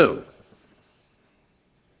God knew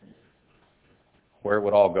where it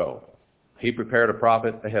would all go. He prepared a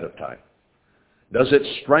prophet ahead of time. Does it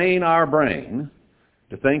strain our brain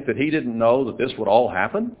to think that he didn't know that this would all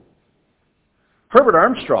happen? Herbert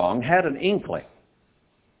Armstrong had an inkling.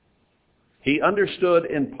 He understood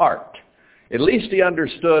in part. At least he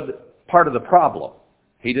understood part of the problem.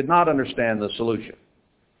 He did not understand the solution.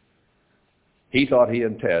 He thought he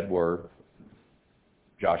and Ted were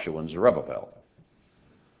Joshua and Zerubbabel.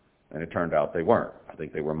 And it turned out they weren't. I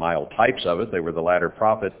think they were mild types of it. They were the the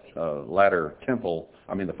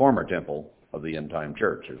former temple of the end-time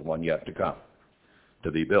church. There's one yet to come,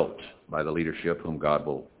 to be built by the leadership whom God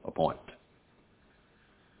will appoint.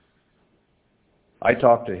 I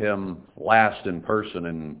talked to him last in person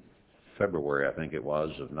in February, I think it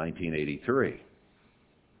was, of 1983.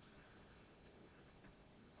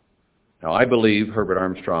 Now, I believe Herbert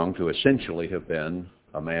Armstrong to essentially have been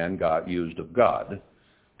a man God used of God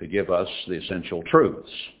to give us the essential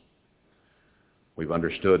truths. We've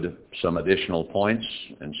understood some additional points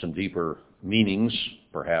and some deeper meanings,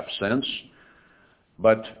 perhaps since,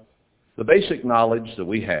 but the basic knowledge that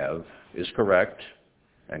we have is correct,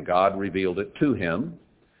 and God revealed it to him.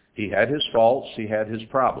 He had his faults, he had his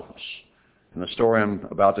problems. And the story I'm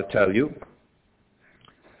about to tell you,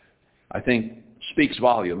 I think, speaks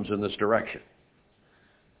volumes in this direction.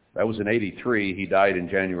 That was in 83. He died in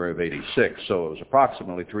January of 86, so it was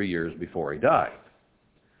approximately 3 years before he died.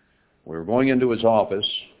 We were going into his office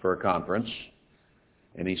for a conference,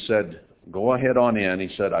 and he said, "Go ahead on in."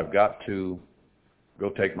 He said, "I've got to go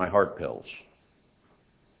take my heart pills."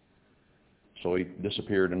 So he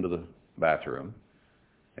disappeared into the bathroom,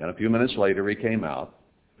 and a few minutes later he came out,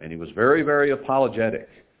 and he was very, very apologetic.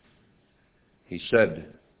 He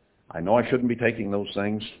said, "I know I shouldn't be taking those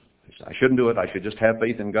things. I shouldn't do it. I should just have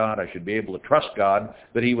faith in God. I should be able to trust God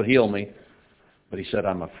that he would heal me." But he said,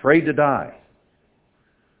 "I'm afraid to die.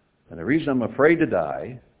 And the reason I'm afraid to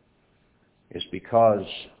die is because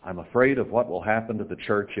I'm afraid of what will happen to the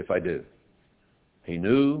church if I do." He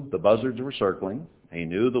knew the buzzards were circling. He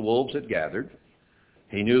knew the wolves had gathered.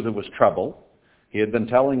 He knew there was trouble. He had been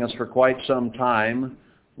telling us for quite some time,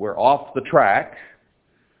 we're off the track.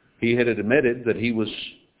 He had admitted that he was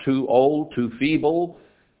too old, too feeble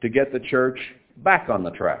to get the church back on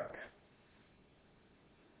the track.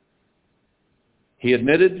 He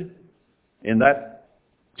admitted in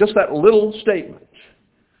just that little statement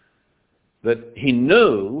that he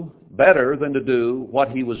knew better than to do what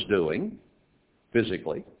he was doing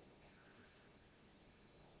physically,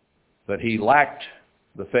 that he lacked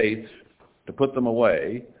the faith to put them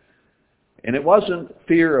away. And it wasn't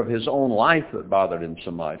fear of his own life that bothered him so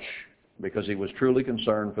much, because he was truly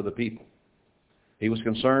concerned for the people. He was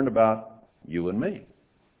concerned about you and me.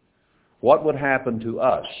 What would happen to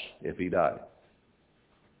us if he died?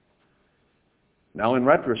 Now, in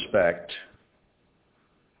retrospect,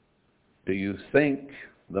 do you think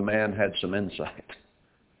the man had some insight?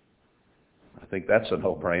 I think that's a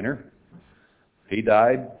no-brainer. He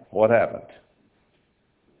died. What happened?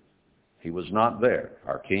 He was not there.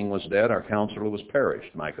 Our king was dead. Our counselor was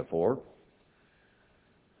perished, Micah 4.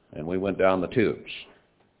 And we went down the tubes.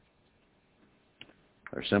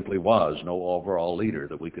 There simply was no overall leader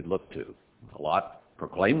that we could look to. A lot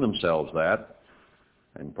proclaimed themselves that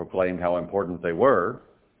and proclaimed how important they were,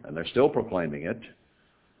 and they're still proclaiming it.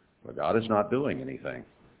 But God is not doing anything.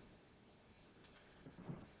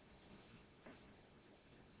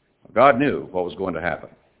 God knew what was going to happen.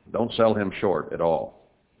 Don't sell him short at all.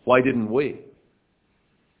 Why didn't we?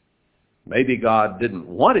 Maybe God didn't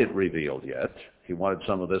want it revealed yet. He wanted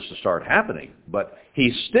some of this to start happening. But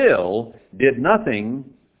he still did nothing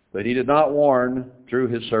that he did not warn through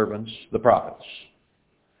his servants, the prophets.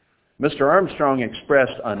 Mr. Armstrong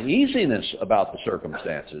expressed uneasiness about the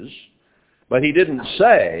circumstances, but he didn't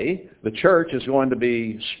say the church is going to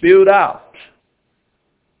be spewed out.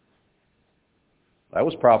 That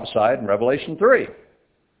was prophesied in Revelation 3.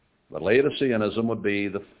 That Laodiceanism would be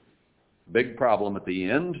the big problem at the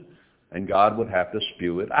end, and God would have to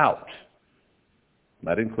spew it out.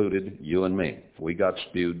 That included you and me. We got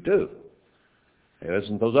spewed too. It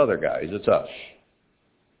isn't those other guys, it's us.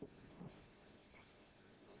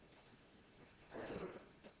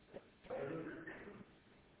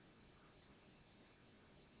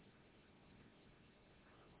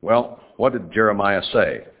 Well, what did Jeremiah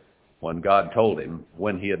say when God told him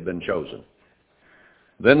when he had been chosen?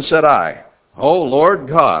 Then said I, O Lord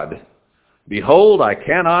God, behold, I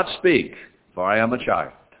cannot speak, for I am a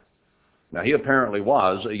child. Now, he apparently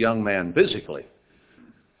was a young man physically.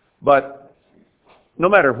 But no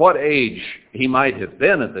matter what age he might have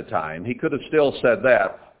been at the time, he could have still said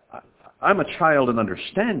that. I'm a child in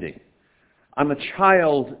understanding. I'm a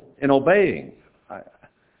child in obeying.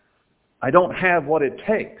 I don't have what it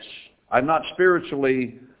takes. I'm not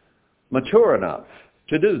spiritually mature enough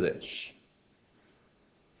to do this.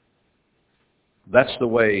 That's the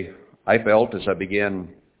way I felt as I began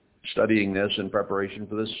studying this in preparation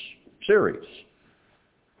for this series.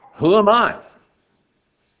 Who am I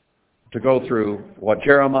to go through what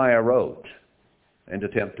Jeremiah wrote and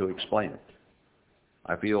attempt to explain it?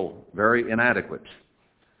 I feel very inadequate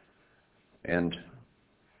and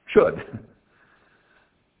should.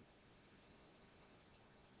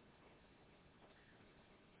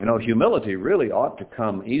 You know, humility really ought to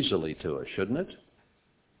come easily to us, shouldn't it?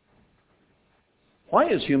 Why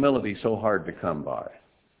is humility so hard to come by?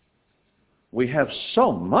 We have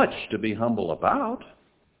so much to be humble about,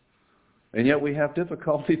 and yet we have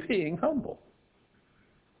difficulty being humble.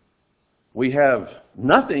 We have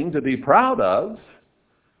nothing to be proud of,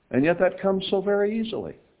 and yet that comes so very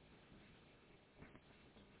easily.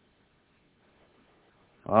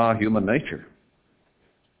 Human nature.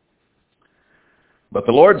 But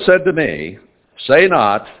the Lord said to me, say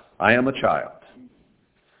not, I am a child.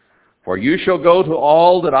 For you shall go to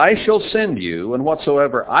all that I shall send you, and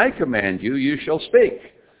whatsoever I command you, you shall speak.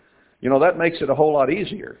 You know, that makes it a whole lot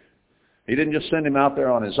easier. He didn't just send him out there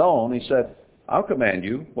on his own. He said, I'll command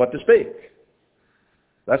you what to speak.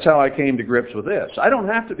 That's how I came to grips with this. I don't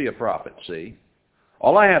have to be a prophet, see.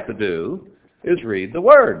 All I have to do is read the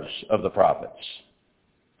words of the prophets.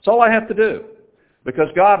 That's all I have to do. Because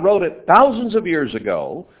God wrote it thousands of years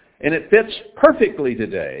ago, and it fits perfectly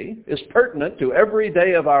today, is pertinent to every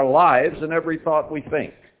day of our lives and every thought we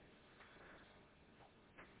think.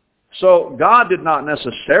 So God did not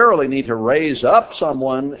necessarily need to raise up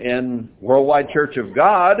someone in Worldwide Church of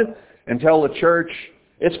God and tell the church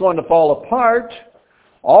it's going to fall apart.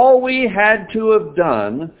 All we had to have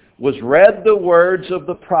done was read the words of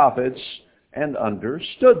the prophets and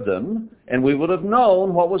understood them, and we would have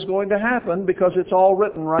known what was going to happen because it's all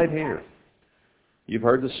written right here. You've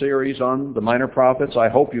heard the series on the minor prophets. I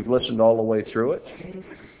hope you've listened all the way through it.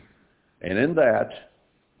 And in that,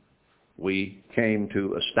 we came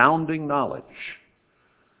to astounding knowledge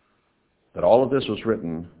that all of this was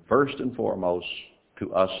written first and foremost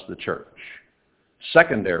to us, the church.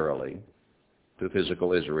 Secondarily, to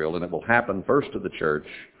physical Israel, and it will happen first to the church,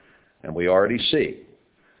 and we already see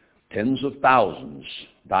tens of thousands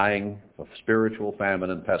dying of spiritual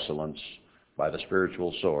famine and pestilence by the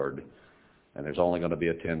spiritual sword, and there's only going to be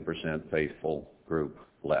a 10% faithful group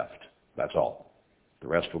left. That's all. The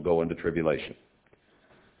rest will go into tribulation.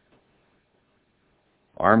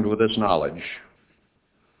 Armed with this knowledge,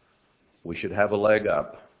 we should have a leg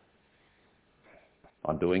up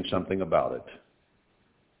on doing something about it.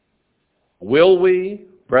 Will we,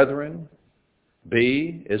 brethren,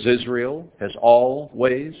 be as Israel has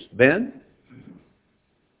always been?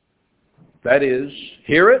 That is,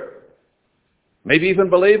 hear it, maybe even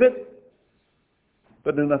believe it,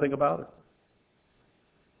 but do nothing about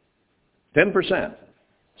it. 10%,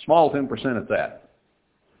 small 10% at that.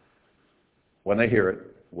 When they hear it,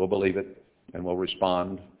 will believe it, and will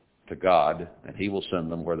respond to God, and He will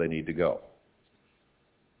send them where they need to go.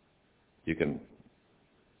 You can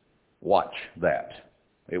watch that.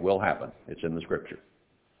 It will happen. It's in the Scripture.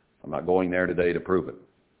 I'm not going there today to prove it.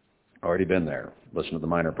 Already been there. Listen to the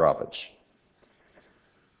minor prophets.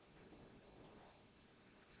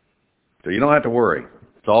 So you don't have to worry.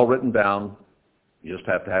 It's all written down. You just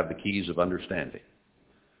have to have the keys of understanding.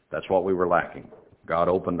 That's what we were lacking. God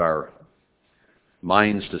opened our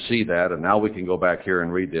minds to see that, and now we can go back here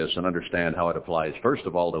and read this and understand how it applies, first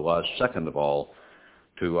of all, to us, second of all,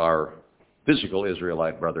 to our physical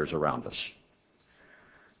Israelite brothers around us.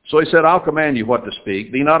 So he said, I'll command you what to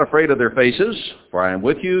speak. Be not afraid of their faces, for I am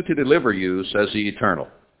with you to deliver you, says the Eternal.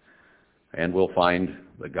 And we'll find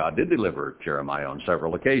that God did deliver Jeremiah on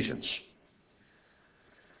several occasions.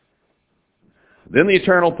 Then the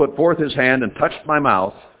Eternal put forth his hand and touched my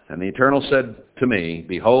mouth, and the Eternal said to me,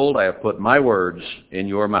 Behold, I have put my words in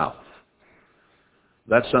your mouth.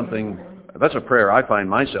 That's a prayer I find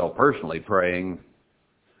myself personally praying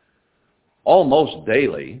almost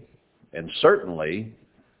daily, and certainly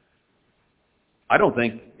I don't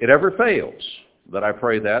think it ever fails that I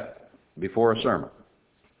pray that before a sermon.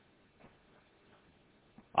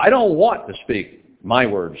 I don't want to speak my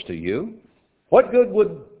words to you. What good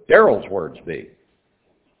would Darryl's words be?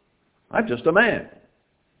 I'm just a man.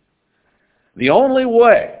 The only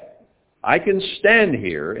way I can stand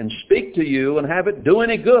here and speak to you and have it do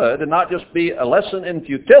any good and not just be a lesson in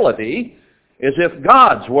futility is if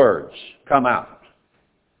God's words come out.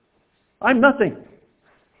 I'm nothing.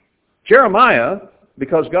 Jeremiah,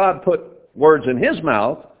 because God put words in his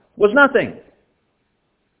mouth, was nothing.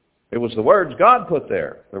 It was the words God put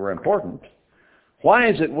there that were important. Why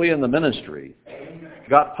is it we in the ministry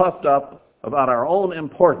got puffed up about our own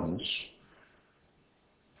importance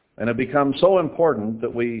and have become so important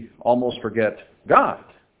that we almost forget God?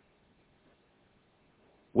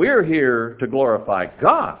 We're here to glorify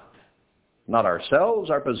God, not ourselves,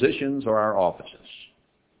 our positions, or our offices.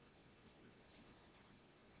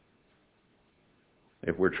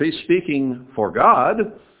 If we're speaking for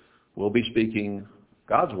God, we'll be speaking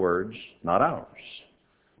God's words, not ours.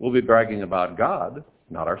 We'll be bragging about God,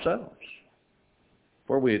 not ourselves.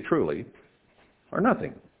 For we truly are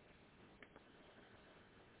nothing.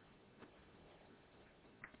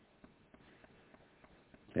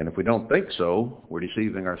 And if we don't think so, we're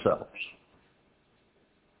deceiving ourselves.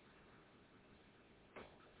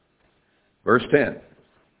 Verse 10,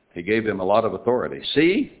 he gave him a lot of authority.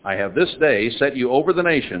 See, I have this day set you over the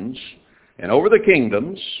nations and over the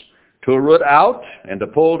kingdoms to root out and to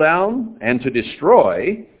pull down and to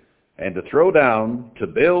destroy and to throw down, to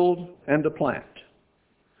build and to plant.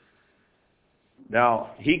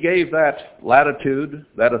 Now, he gave that latitude,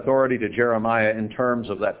 that authority to Jeremiah in terms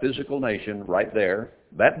of that physical nation right there,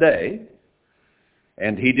 that day.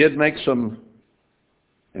 And he did make some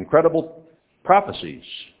incredible prophecies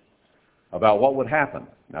about what would happen.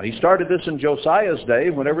 Now, he started this in Josiah's day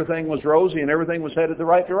when everything was rosy and everything was headed the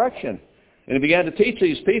right direction. And he began to teach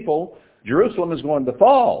these people, Jerusalem is going to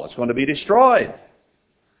fall. It's going to be destroyed.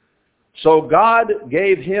 So God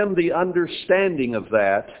gave him the understanding of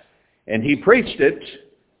that, and he preached it,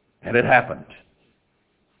 and it happened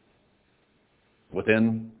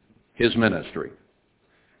within his ministry.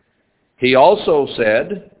 He also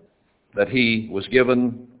said that he was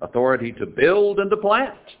given authority to build and to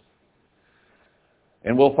plant.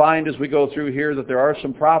 And we'll find as we go through here that there are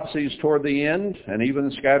some prophecies toward the end, and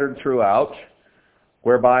even scattered throughout,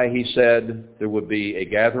 whereby he said there would be a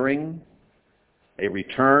gathering, a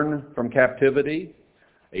return from captivity,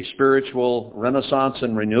 a spiritual renaissance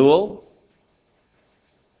and renewal.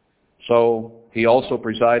 So he also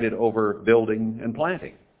presided over building and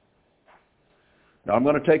planting. Now I'm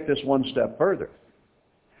going to take this one step further.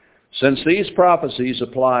 Since these prophecies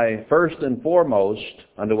apply first and foremost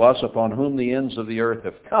unto us upon whom the ends of the earth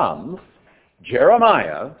have come,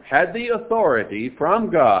 Jeremiah had the authority from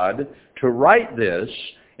God to write this,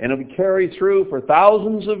 and it would carry through for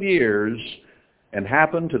thousands of years and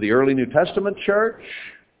happen to the early New Testament church,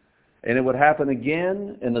 and it would happen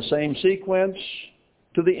again in the same sequence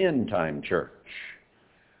to the end-time church.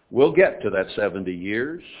 We'll get to that 70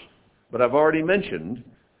 years, but I've already mentioned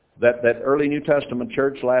that early New Testament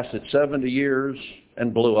church lasted 70 years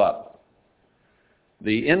and blew up.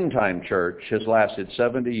 The end-time church has lasted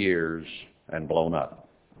 70 years and blown up.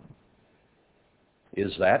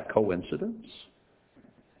 Is that coincidence?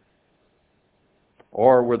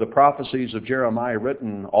 Or were the prophecies of Jeremiah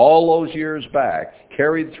written all those years back,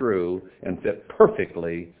 carried through, and fit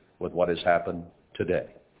perfectly with what has happened today?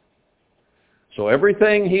 So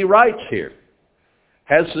everything he writes here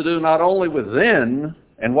has to do not only with then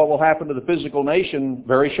and what will happen to the physical nation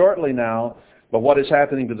very shortly now, but what is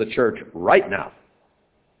happening to the church right now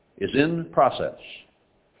is in process.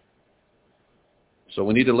 So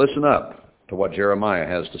we need to listen up to what Jeremiah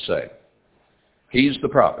has to say. He's the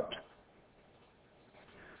prophet.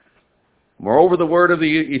 Moreover, the word of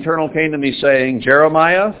the Eternal came to me, saying,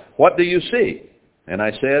 Jeremiah, what do you see? And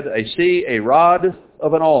I said, I see a rod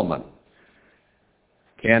of an almond.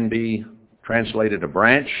 Can be translated a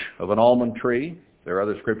branch of an almond tree. There are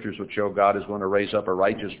other scriptures which show God is going to raise up a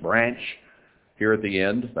righteous branch here at the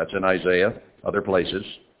end. That's in Isaiah, other places.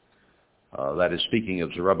 That is speaking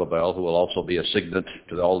of Zerubbabel, who will also be a signet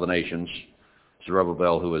to all the nations.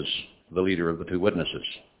 Zerubbabel, who is the leader of the two witnesses.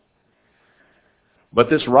 But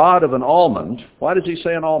this rod of an almond, why does he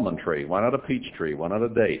say an almond tree? Why not a peach tree? Why not a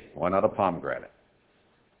date? Why not a pomegranate?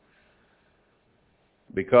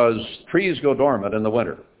 Because trees go dormant in the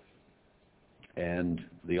winter. And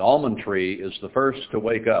the almond tree is the first to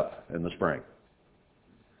wake up in the spring.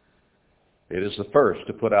 It is the first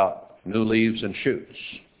to put out new leaves and shoots.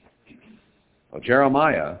 Well,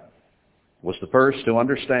 Jeremiah was the first to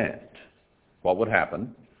understand what would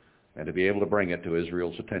happen and to be able to bring it to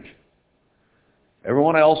Israel's attention.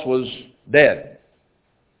 Everyone else was dead,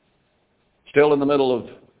 still in the middle of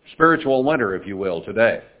spiritual winter, if you will,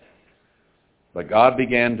 today. But God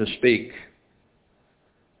began to speak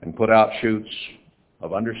and put out shoots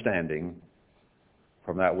of understanding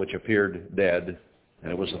from that which appeared dead,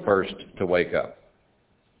 and it was the first to wake up.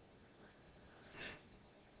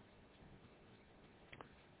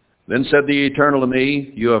 Then said the Eternal to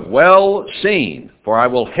me, you have well seen, for I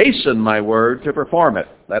will hasten my word to perform it.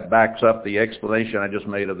 That backs up the explanation I just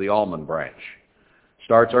made of the almond branch.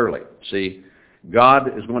 Starts early. See,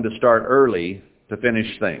 God is going to start early to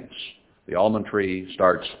finish things. The almond tree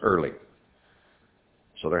starts early.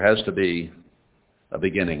 So there has to be a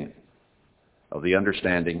beginning of the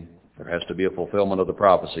understanding. There has to be a fulfillment of the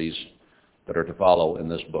prophecies that are to follow in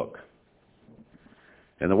this book.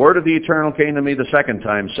 And the word of the Eternal came to me the second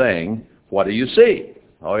time, saying, what do you see?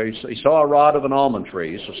 Oh, he saw a rod of an almond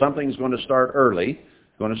tree, so something's going to start early,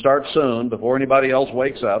 going to start soon, before anybody else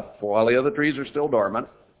wakes up, while the other trees are still dormant.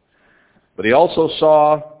 But he also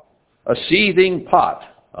saw a seething pot,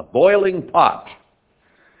 a boiling pot,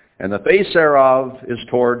 and the face thereof is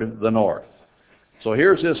toward the north. So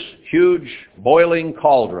here's this huge boiling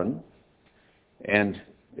cauldron, and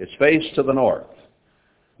its face to the north.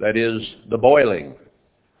 That is, the boiling,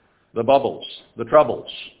 the bubbles, the troubles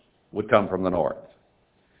would come from the north.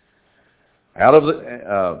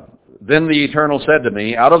 Then the Eternal said to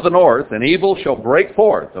me, out of the north an evil shall break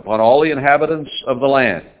forth upon all the inhabitants of the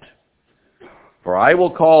land. For I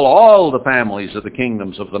will call all the families of the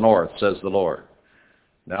kingdoms of the north, says the Lord.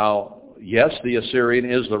 Now, yes, the Assyrian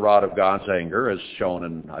is the rod of God's anger, as shown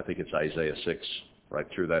in, I think it's Isaiah 6, right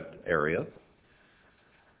through that area.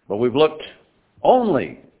 But we've looked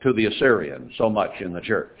only to the Assyrian so much in the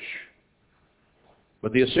church.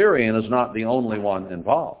 But the Assyrian is not the only one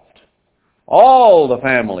involved. All the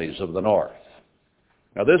families of the north.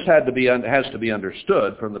 Now this has to be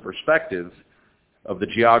understood from the perspective of the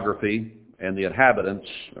geography and the inhabitants,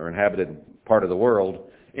 or inhabited part of the world,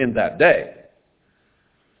 in that day.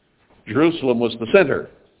 Jerusalem was the center.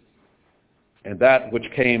 And that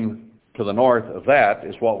which came to the north of that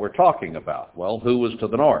is what we're talking about. Well, who was to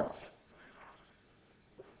the north?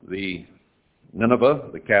 The Nineveh,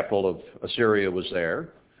 the capital of Assyria, was there.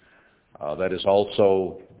 That is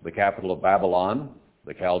also the capital of Babylon,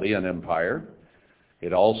 the Chaldean Empire.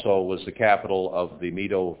 It also was the capital of the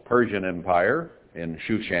Medo-Persian Empire in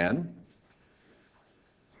Shushan.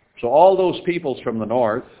 So all those peoples from the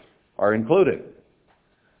north are included.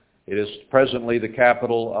 It is presently the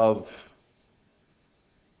capital of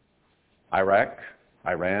Iraq,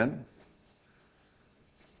 Iran,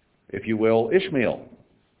 if you will, Ishmael.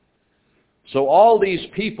 So all these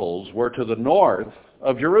peoples were to the north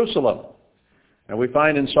of Jerusalem. And we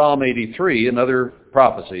find in Psalm 83 and other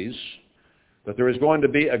prophecies that there is going to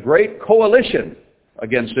be a great coalition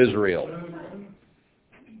against Israel.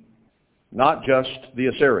 Not just the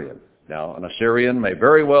Assyrian. Now, an Assyrian may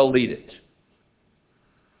very well lead it.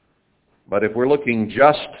 But if we're looking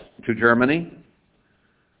just to Germany,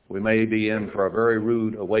 we may be in for a very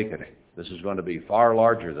rude awakening. This is going to be far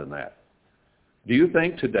larger than that. Do you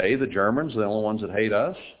think today the Germans are the only ones that hate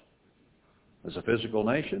us as a physical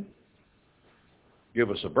nation? Give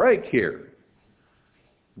us a break here.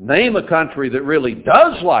 Name a country that really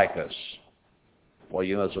does like us. Well,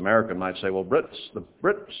 you know, as an American might say, well, the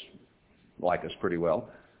Brits like us pretty well.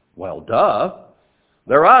 Well, duh.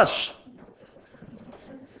 They're us.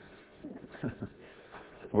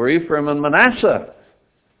 We're Ephraim and Manasseh.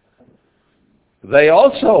 They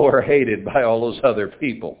also were hated by all those other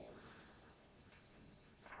people.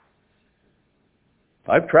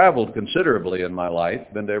 I've traveled considerably in my life,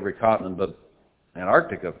 been to every continent but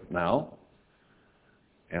Antarctica now,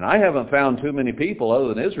 and I haven't found too many people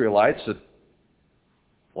other than Israelites that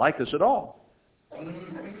like us at all.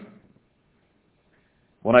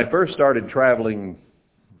 When I first started traveling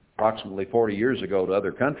approximately 40 years ago to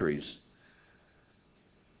other countries,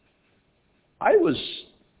 I was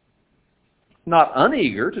not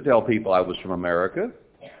uneager to tell people I was from America.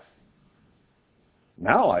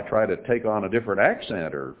 Now I try to take on a different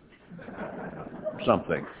accent or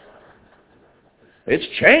something. It's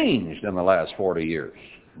changed in the last 40 years,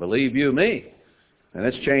 believe you me. And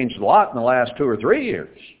it's changed a lot in the last 2 or 3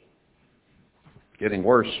 years. Getting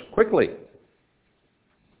worse quickly.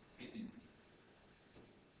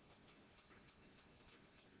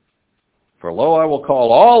 For lo, I will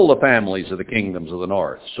call all the families of the kingdoms of the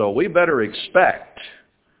north. So we better expect,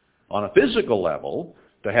 on a physical level,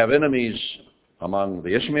 to have enemies among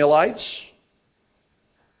the Ishmaelites,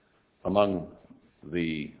 among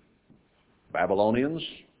the Babylonians,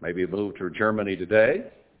 maybe moved to Germany today,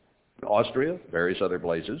 Austria, various other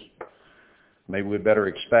places. Maybe we'd better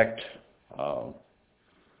expect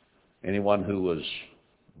anyone who was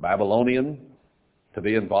Babylonian to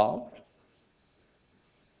be involved.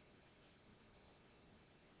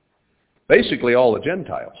 Basically all the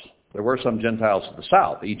Gentiles. There were some Gentiles to the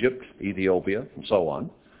south, Egypt, Ethiopia, and so on.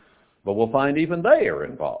 But we'll find even they are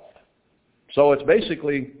involved. So it's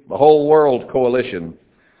basically the whole world coalition.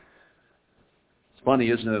 It's funny,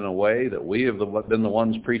 isn't it, in a way, that we have been the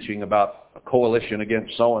ones preaching about a coalition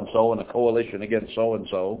against so-and-so and a coalition against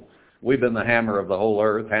so-and-so. We've been the hammer of the whole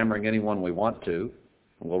earth, hammering anyone we want to.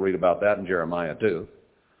 And we'll read about that in Jeremiah too.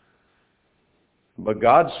 But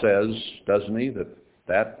God says, doesn't he,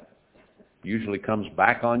 that usually comes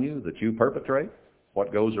back on you, that you perpetrate.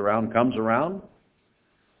 What goes around comes around.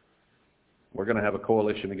 We're going to have a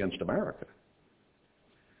coalition against America.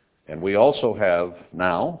 And we also have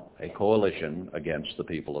now a coalition against the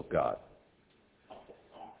people of God.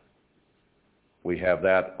 We have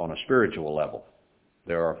that on a spiritual level.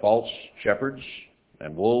 There are false shepherds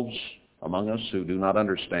and wolves among us who do not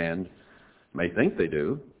understand, may think they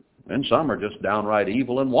do, and some are just downright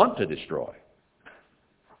evil and want to destroy.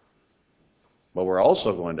 But we're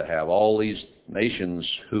also going to have all these nations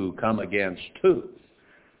who come against who?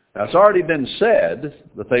 Now, it's already been said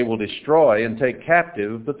that they will destroy and take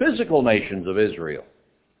captive the physical nations of Israel.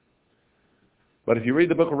 But if you read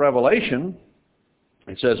the book of Revelation,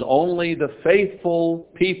 it says only the faithful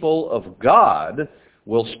people of God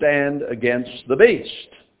will stand against the beast.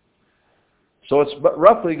 So it's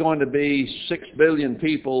roughly going to be 6 billion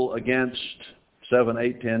people against 7,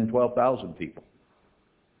 8, 10, 12,000 people.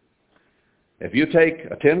 If you take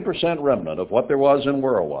a 10% remnant of what there was in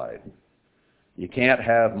worldwide, you can't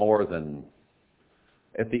have more than,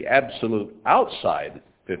 at the absolute outside,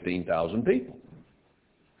 15,000 people.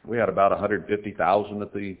 We had about 150,000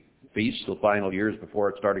 at the feast, the final years before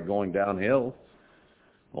it started going downhill.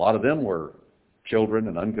 A lot of them were children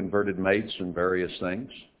and unconverted mates and various things.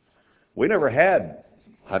 We never had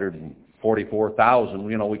 144,000.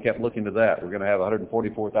 You know, we kept looking to that. We're going to have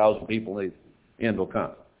 144,000 people, the end will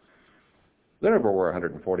come. There never were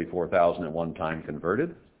 144,000 at one time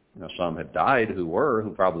converted. Now, some had died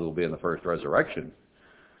who probably will be in the first resurrection.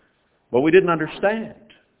 But we didn't understand.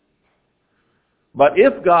 But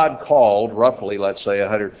if God called roughly, let's say,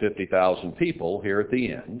 150,000 people here at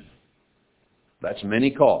the end, that's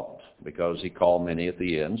many called, because he called many at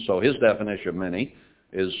the end. So his definition of many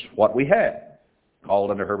is what we had,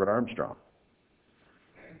 called under Herbert Armstrong.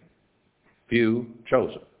 Few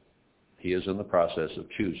chosen. He is in the process of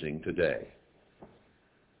choosing today.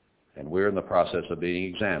 And we're in the process of being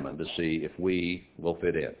examined to see if we will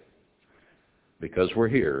fit in. Because we're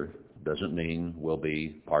here doesn't mean we'll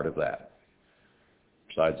be part of that.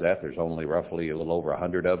 Besides that, there's only roughly a little over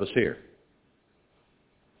 100 of us here.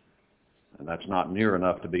 And that's not near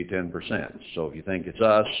enough to be 10%. So if you think it's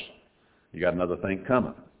us, you got another thing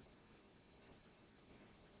coming.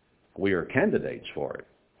 We are candidates for it.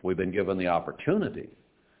 We've been given the opportunity.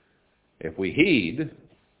 If we heed,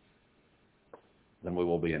 then we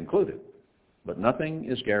will be included. But nothing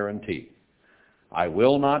is guaranteed. I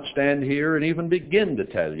will not stand here and even begin to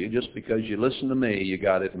tell you, just because you listen to me, you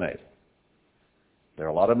got it made. There are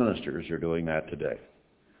a lot of ministers who are doing that today.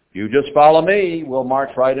 If you just follow me, we'll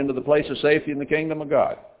march right into the place of safety in the kingdom of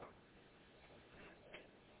God.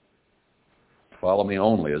 Follow me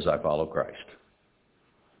only as I follow Christ.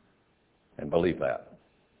 And believe that.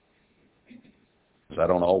 Because I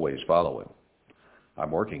don't always follow him. I'm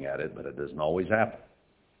working at it, but it doesn't always happen.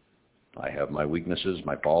 I have my weaknesses,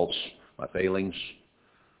 my faults, my failings.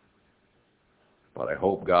 But I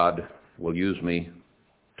hope God will use me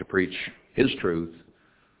to preach his truth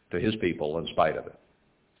to his people in spite of it.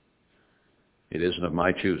 It isn't of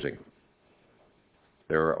my choosing.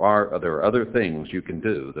 There are other things you can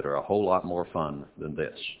do that are a whole lot more fun than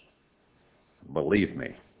this. Believe me.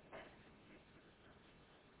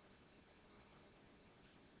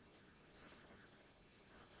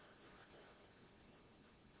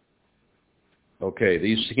 Okay,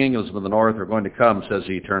 these kingdoms of the north are going to come, says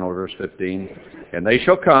the Eternal, verse 15. And they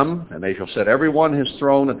shall come, and they shall set every one his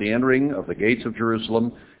throne at the entering of the gates of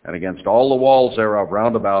Jerusalem, and against all the walls thereof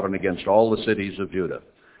round about, and against all the cities of Judah.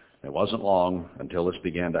 It wasn't long until this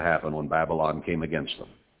began to happen when Babylon came against them.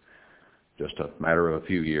 Just a matter of a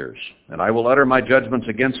few years. And I will utter my judgments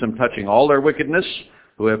against them, touching all their wickedness,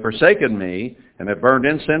 who have forsaken me, and have burned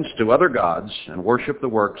incense to other gods, and worshipped the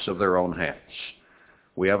works of their own hands.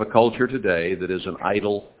 We have a culture today that is an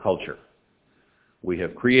idol culture. We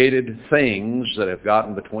have created things that have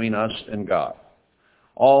gotten between us and God.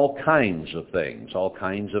 All kinds of things, all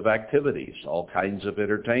kinds of activities, all kinds of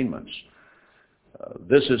entertainments.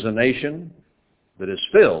 This is a nation that is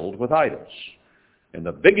filled with idols. And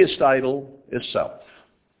the biggest idol is self.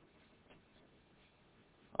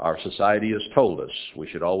 Our society has told us we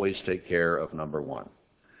should always take care of number one.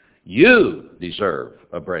 You deserve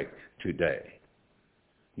a break today.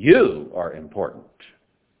 You are important.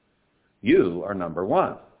 You are number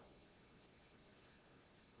one.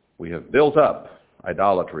 We have built up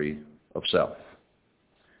idolatry of self.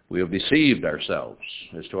 We have deceived ourselves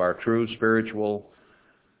as to our true spiritual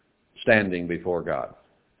standing before God.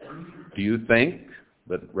 Do you think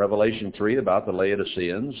that Revelation 3 about the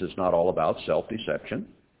Laodiceans is not all about self-deception?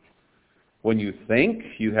 When you think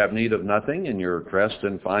you have need of nothing and you're dressed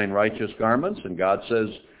in fine righteous garments, and God says,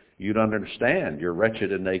 you don't understand. You're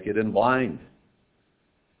wretched and naked and blind.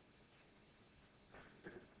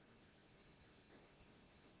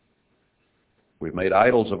 We've made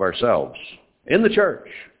idols of ourselves in the church,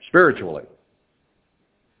 spiritually,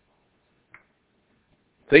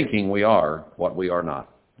 thinking we are what we are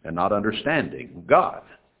not, and not understanding God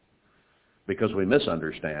because we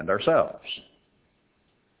misunderstand ourselves.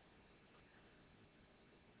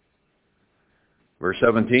 Verse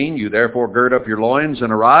 17, you therefore gird up your loins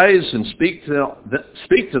and arise and speak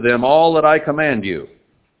to them all that I command you.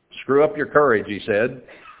 Screw up your courage, he said.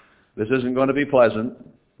 This isn't going to be pleasant,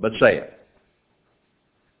 but say it.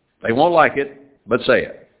 They won't like it, but say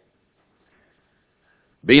it.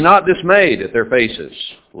 Be not dismayed at their faces,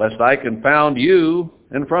 lest I confound you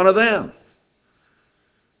in front of them.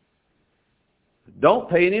 Don't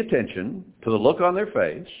pay any attention to the look on their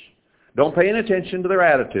face. Don't pay any attention to their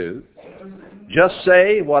attitude. Just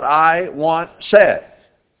say what I want said.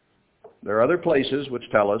 There are other places which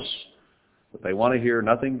tell us that they want to hear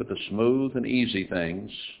nothing but the smooth and easy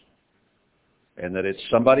things, and that it's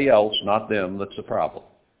somebody else, not them, that's the problem.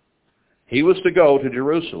 He was to go to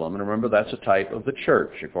Jerusalem, and remember that's a type of the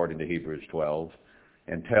church, according to Hebrews 12,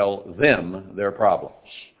 and tell them their problems.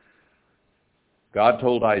 God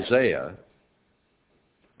told Isaiah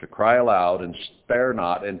to cry aloud and spare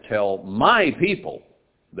not and tell my people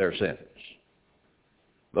their sins.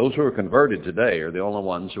 Those who are converted today are the only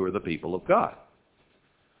ones who are the people of God.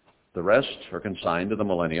 The rest are consigned to the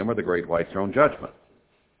millennium or the great white throne judgment.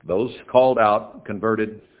 Those called out,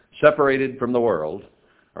 converted, separated from the world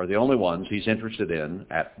are the only ones he's interested in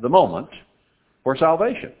at the moment for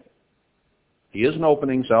salvation. He isn't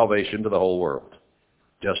opening salvation to the whole world,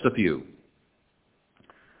 just a few.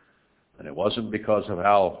 And it wasn't because of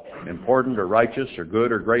how important or righteous or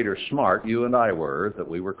good or great or smart you and I were that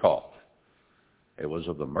we were called. It was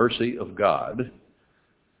of the mercy of God,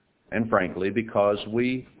 and frankly, because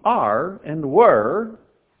we are and were,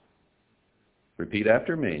 repeat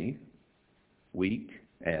after me, weak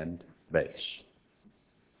and base.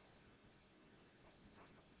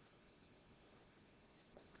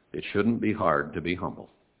 It shouldn't be hard to be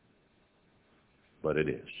humble, but it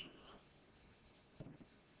is.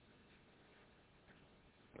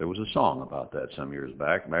 There was a song about that some years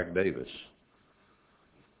back. Mac Davis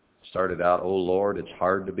started out, "Oh Lord, it's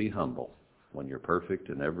hard to be humble when you're perfect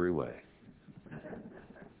in every way."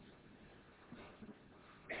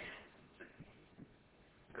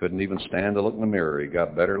 Couldn't even stand to look in the mirror. He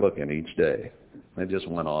got better looking each day. It just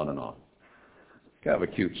went on and on. Kind of a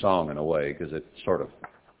cute song in a way because it sort of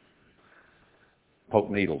poked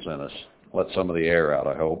needles in us. Let some of the air out,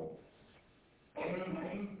 I hope.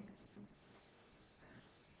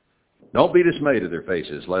 Don't be dismayed at their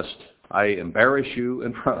faces, lest I embarrass you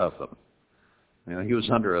in front of them. You know, he was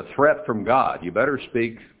under a threat from God. You better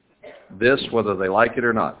speak this whether they like it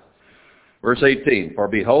or not. Verse 18, for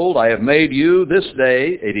behold, I have made you this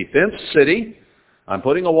day a defense city. I'm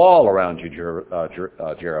putting a wall around you,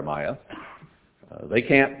 Jeremiah. They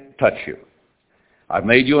can't touch you. I've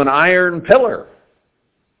made you an iron pillar.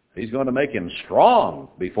 He's going to make him strong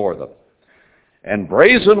before them. And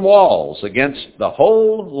brazen walls against the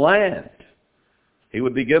whole land. He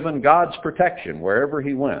would be given God's protection wherever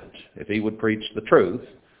he went if he would preach the truth.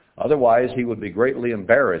 Otherwise, he would be greatly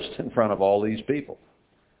embarrassed in front of all these people.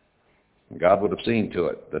 And God would have seen to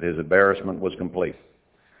it that his embarrassment was complete.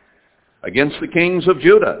 Against the kings of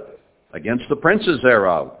Judah, against the princes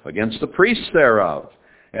thereof, against the priests thereof,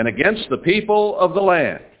 and against the people of the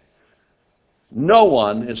land. No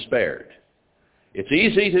one is spared. It's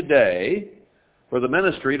easy today for the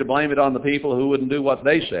ministry to blame it on the people who wouldn't do what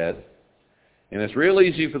they said. And it's real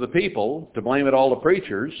easy for the people to blame it all the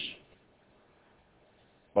preachers.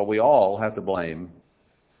 But we all have to blame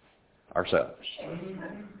ourselves.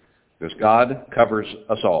 Because God covers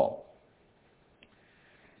us all.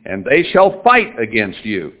 And they shall fight against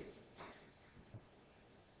you.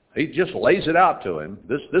 He just lays it out to him.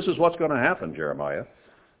 This is what's going to happen, Jeremiah.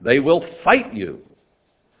 They will fight you.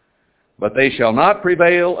 But they shall not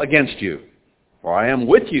prevail against you. For I am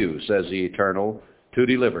with you, says the Eternal, to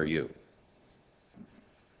deliver you.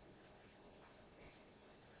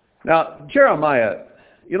 Now, Jeremiah,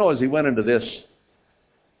 as he went into this,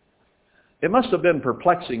 it must have been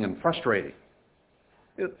perplexing and frustrating.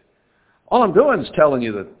 All I'm doing is telling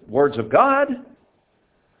you the words of God.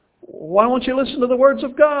 Why won't you listen to the words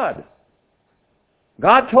of God?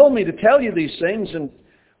 God told me to tell you these things, and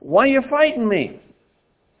why are you fighting me?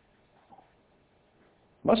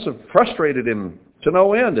 Must have frustrated him to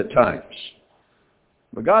no end at times.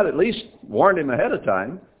 But God at least warned him ahead of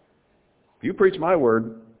time. If you preach my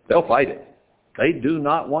word, they'll fight it. They do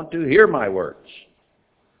not want to hear my words.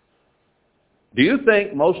 Do you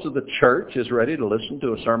think most of the church is ready to listen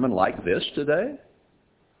to a sermon like this today?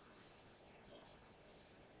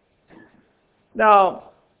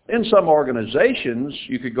 Now, in some organizations,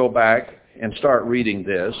 you could go back and start reading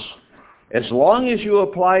this. As long as you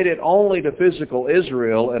applied it only to physical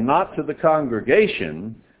Israel and not to the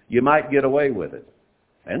congregation, you might get away with it.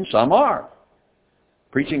 And some are,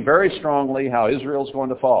 preaching very strongly how Israel's going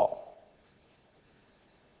to fall.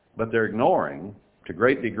 But they're ignoring, to a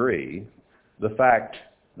great degree, the fact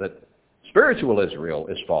that spiritual Israel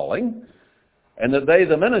is falling and that they,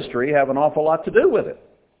 the ministry, have an awful lot to do with it.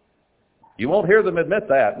 You won't hear them admit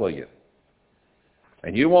that, will you?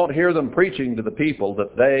 And you won't hear them preaching to the people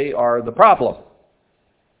that they are the problem.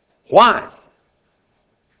 Why?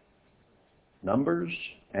 Numbers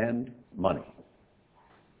and money.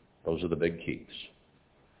 Those are the big keys.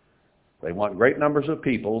 They want great numbers of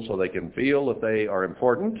people so they can feel that they are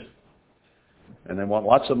important, and they want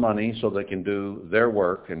lots of money so they can do their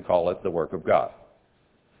work and call it the work of God.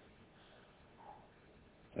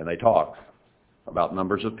 And they talk about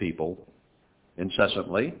numbers of people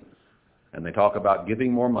incessantly, and they talk about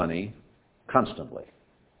giving more money constantly.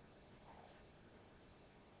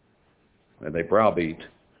 And they browbeat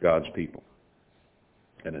God's people.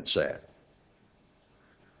 And it's sad.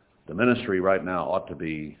 The ministry right now ought to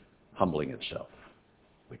be humbling itself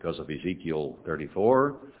because of Ezekiel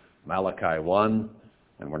 34, Malachi 1,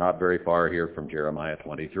 and we're not very far here from Jeremiah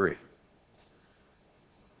 23.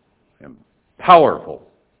 And powerful,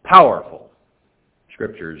 powerful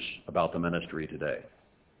scriptures about the ministry today.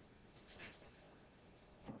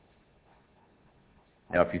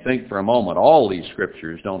 Now, if you think for a moment, all these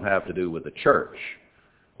scriptures don't have to do with the church.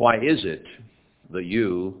 Why is it that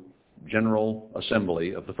you, General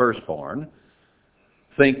Assembly of the Firstborn,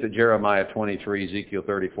 think that Jeremiah 23, Ezekiel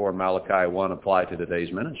 34, and Malachi 1 apply to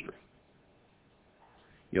today's ministry?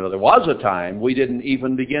 There was a time we didn't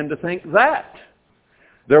even begin to think that.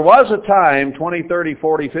 There was a time 20, 30,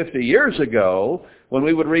 40, 50 years ago when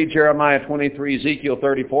we would read Jeremiah 23, Ezekiel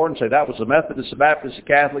 34 and say that was the Methodists, the Baptists, the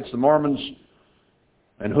Catholics, the Mormons,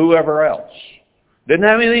 and whoever else. Didn't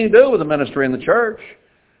have anything to do with the ministry in the church.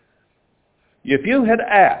 If you had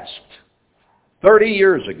asked 30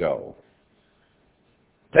 years ago,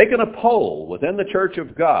 taken a poll within the Church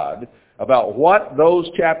of God about what those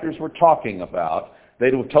chapters were talking about,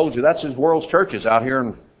 they'd have told you that's his world's churches out here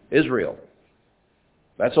in Israel.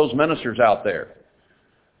 That's those ministers out there.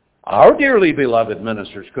 Our dearly beloved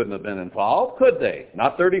ministers couldn't have been involved, could they?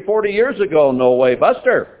 Not 30, 40 years ago, no way,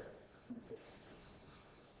 Buster.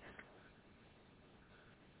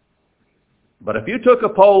 But if you took a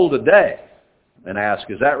poll today and asked,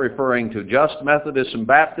 is that referring to just Methodists and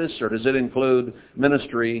Baptists, or does it include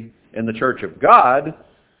ministry in the Church of God,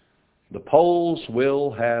 the polls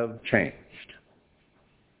will have changed.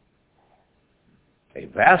 A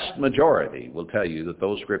vast majority will tell you that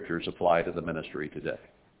those scriptures apply to the ministry today.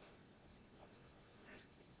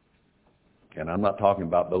 And I'm not talking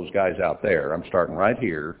about those guys out there. I'm starting right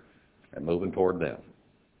here and moving toward them.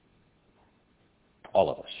 All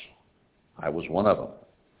of us. I was one of them.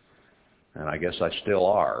 And I guess I still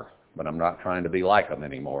are, but I'm not trying to be like them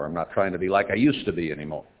anymore. I'm not trying to be like I used to be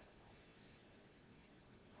anymore.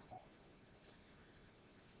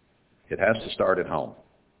 It has to start at home.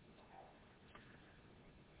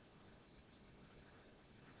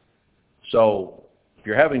 So if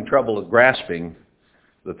you're having trouble grasping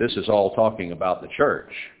that this is all talking about the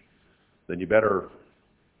church, then you better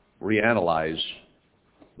reanalyze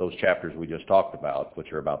those chapters we just talked about,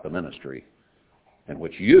 which are about the ministry, and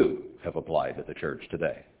which you have applied to the church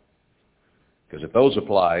today. Because if those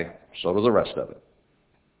apply, so do the rest of it.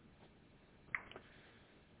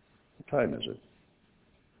 What time is it?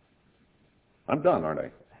 I'm done, aren't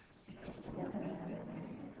I?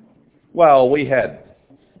 Well, we had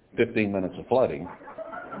 15 minutes of flooding.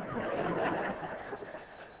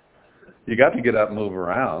 You got to get up and move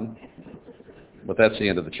around. But that's the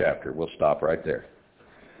end of the chapter. We'll stop right there.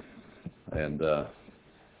 And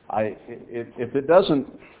if it doesn't,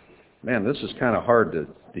 man, this is kind of hard to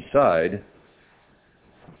decide.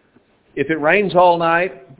 If it rains all night,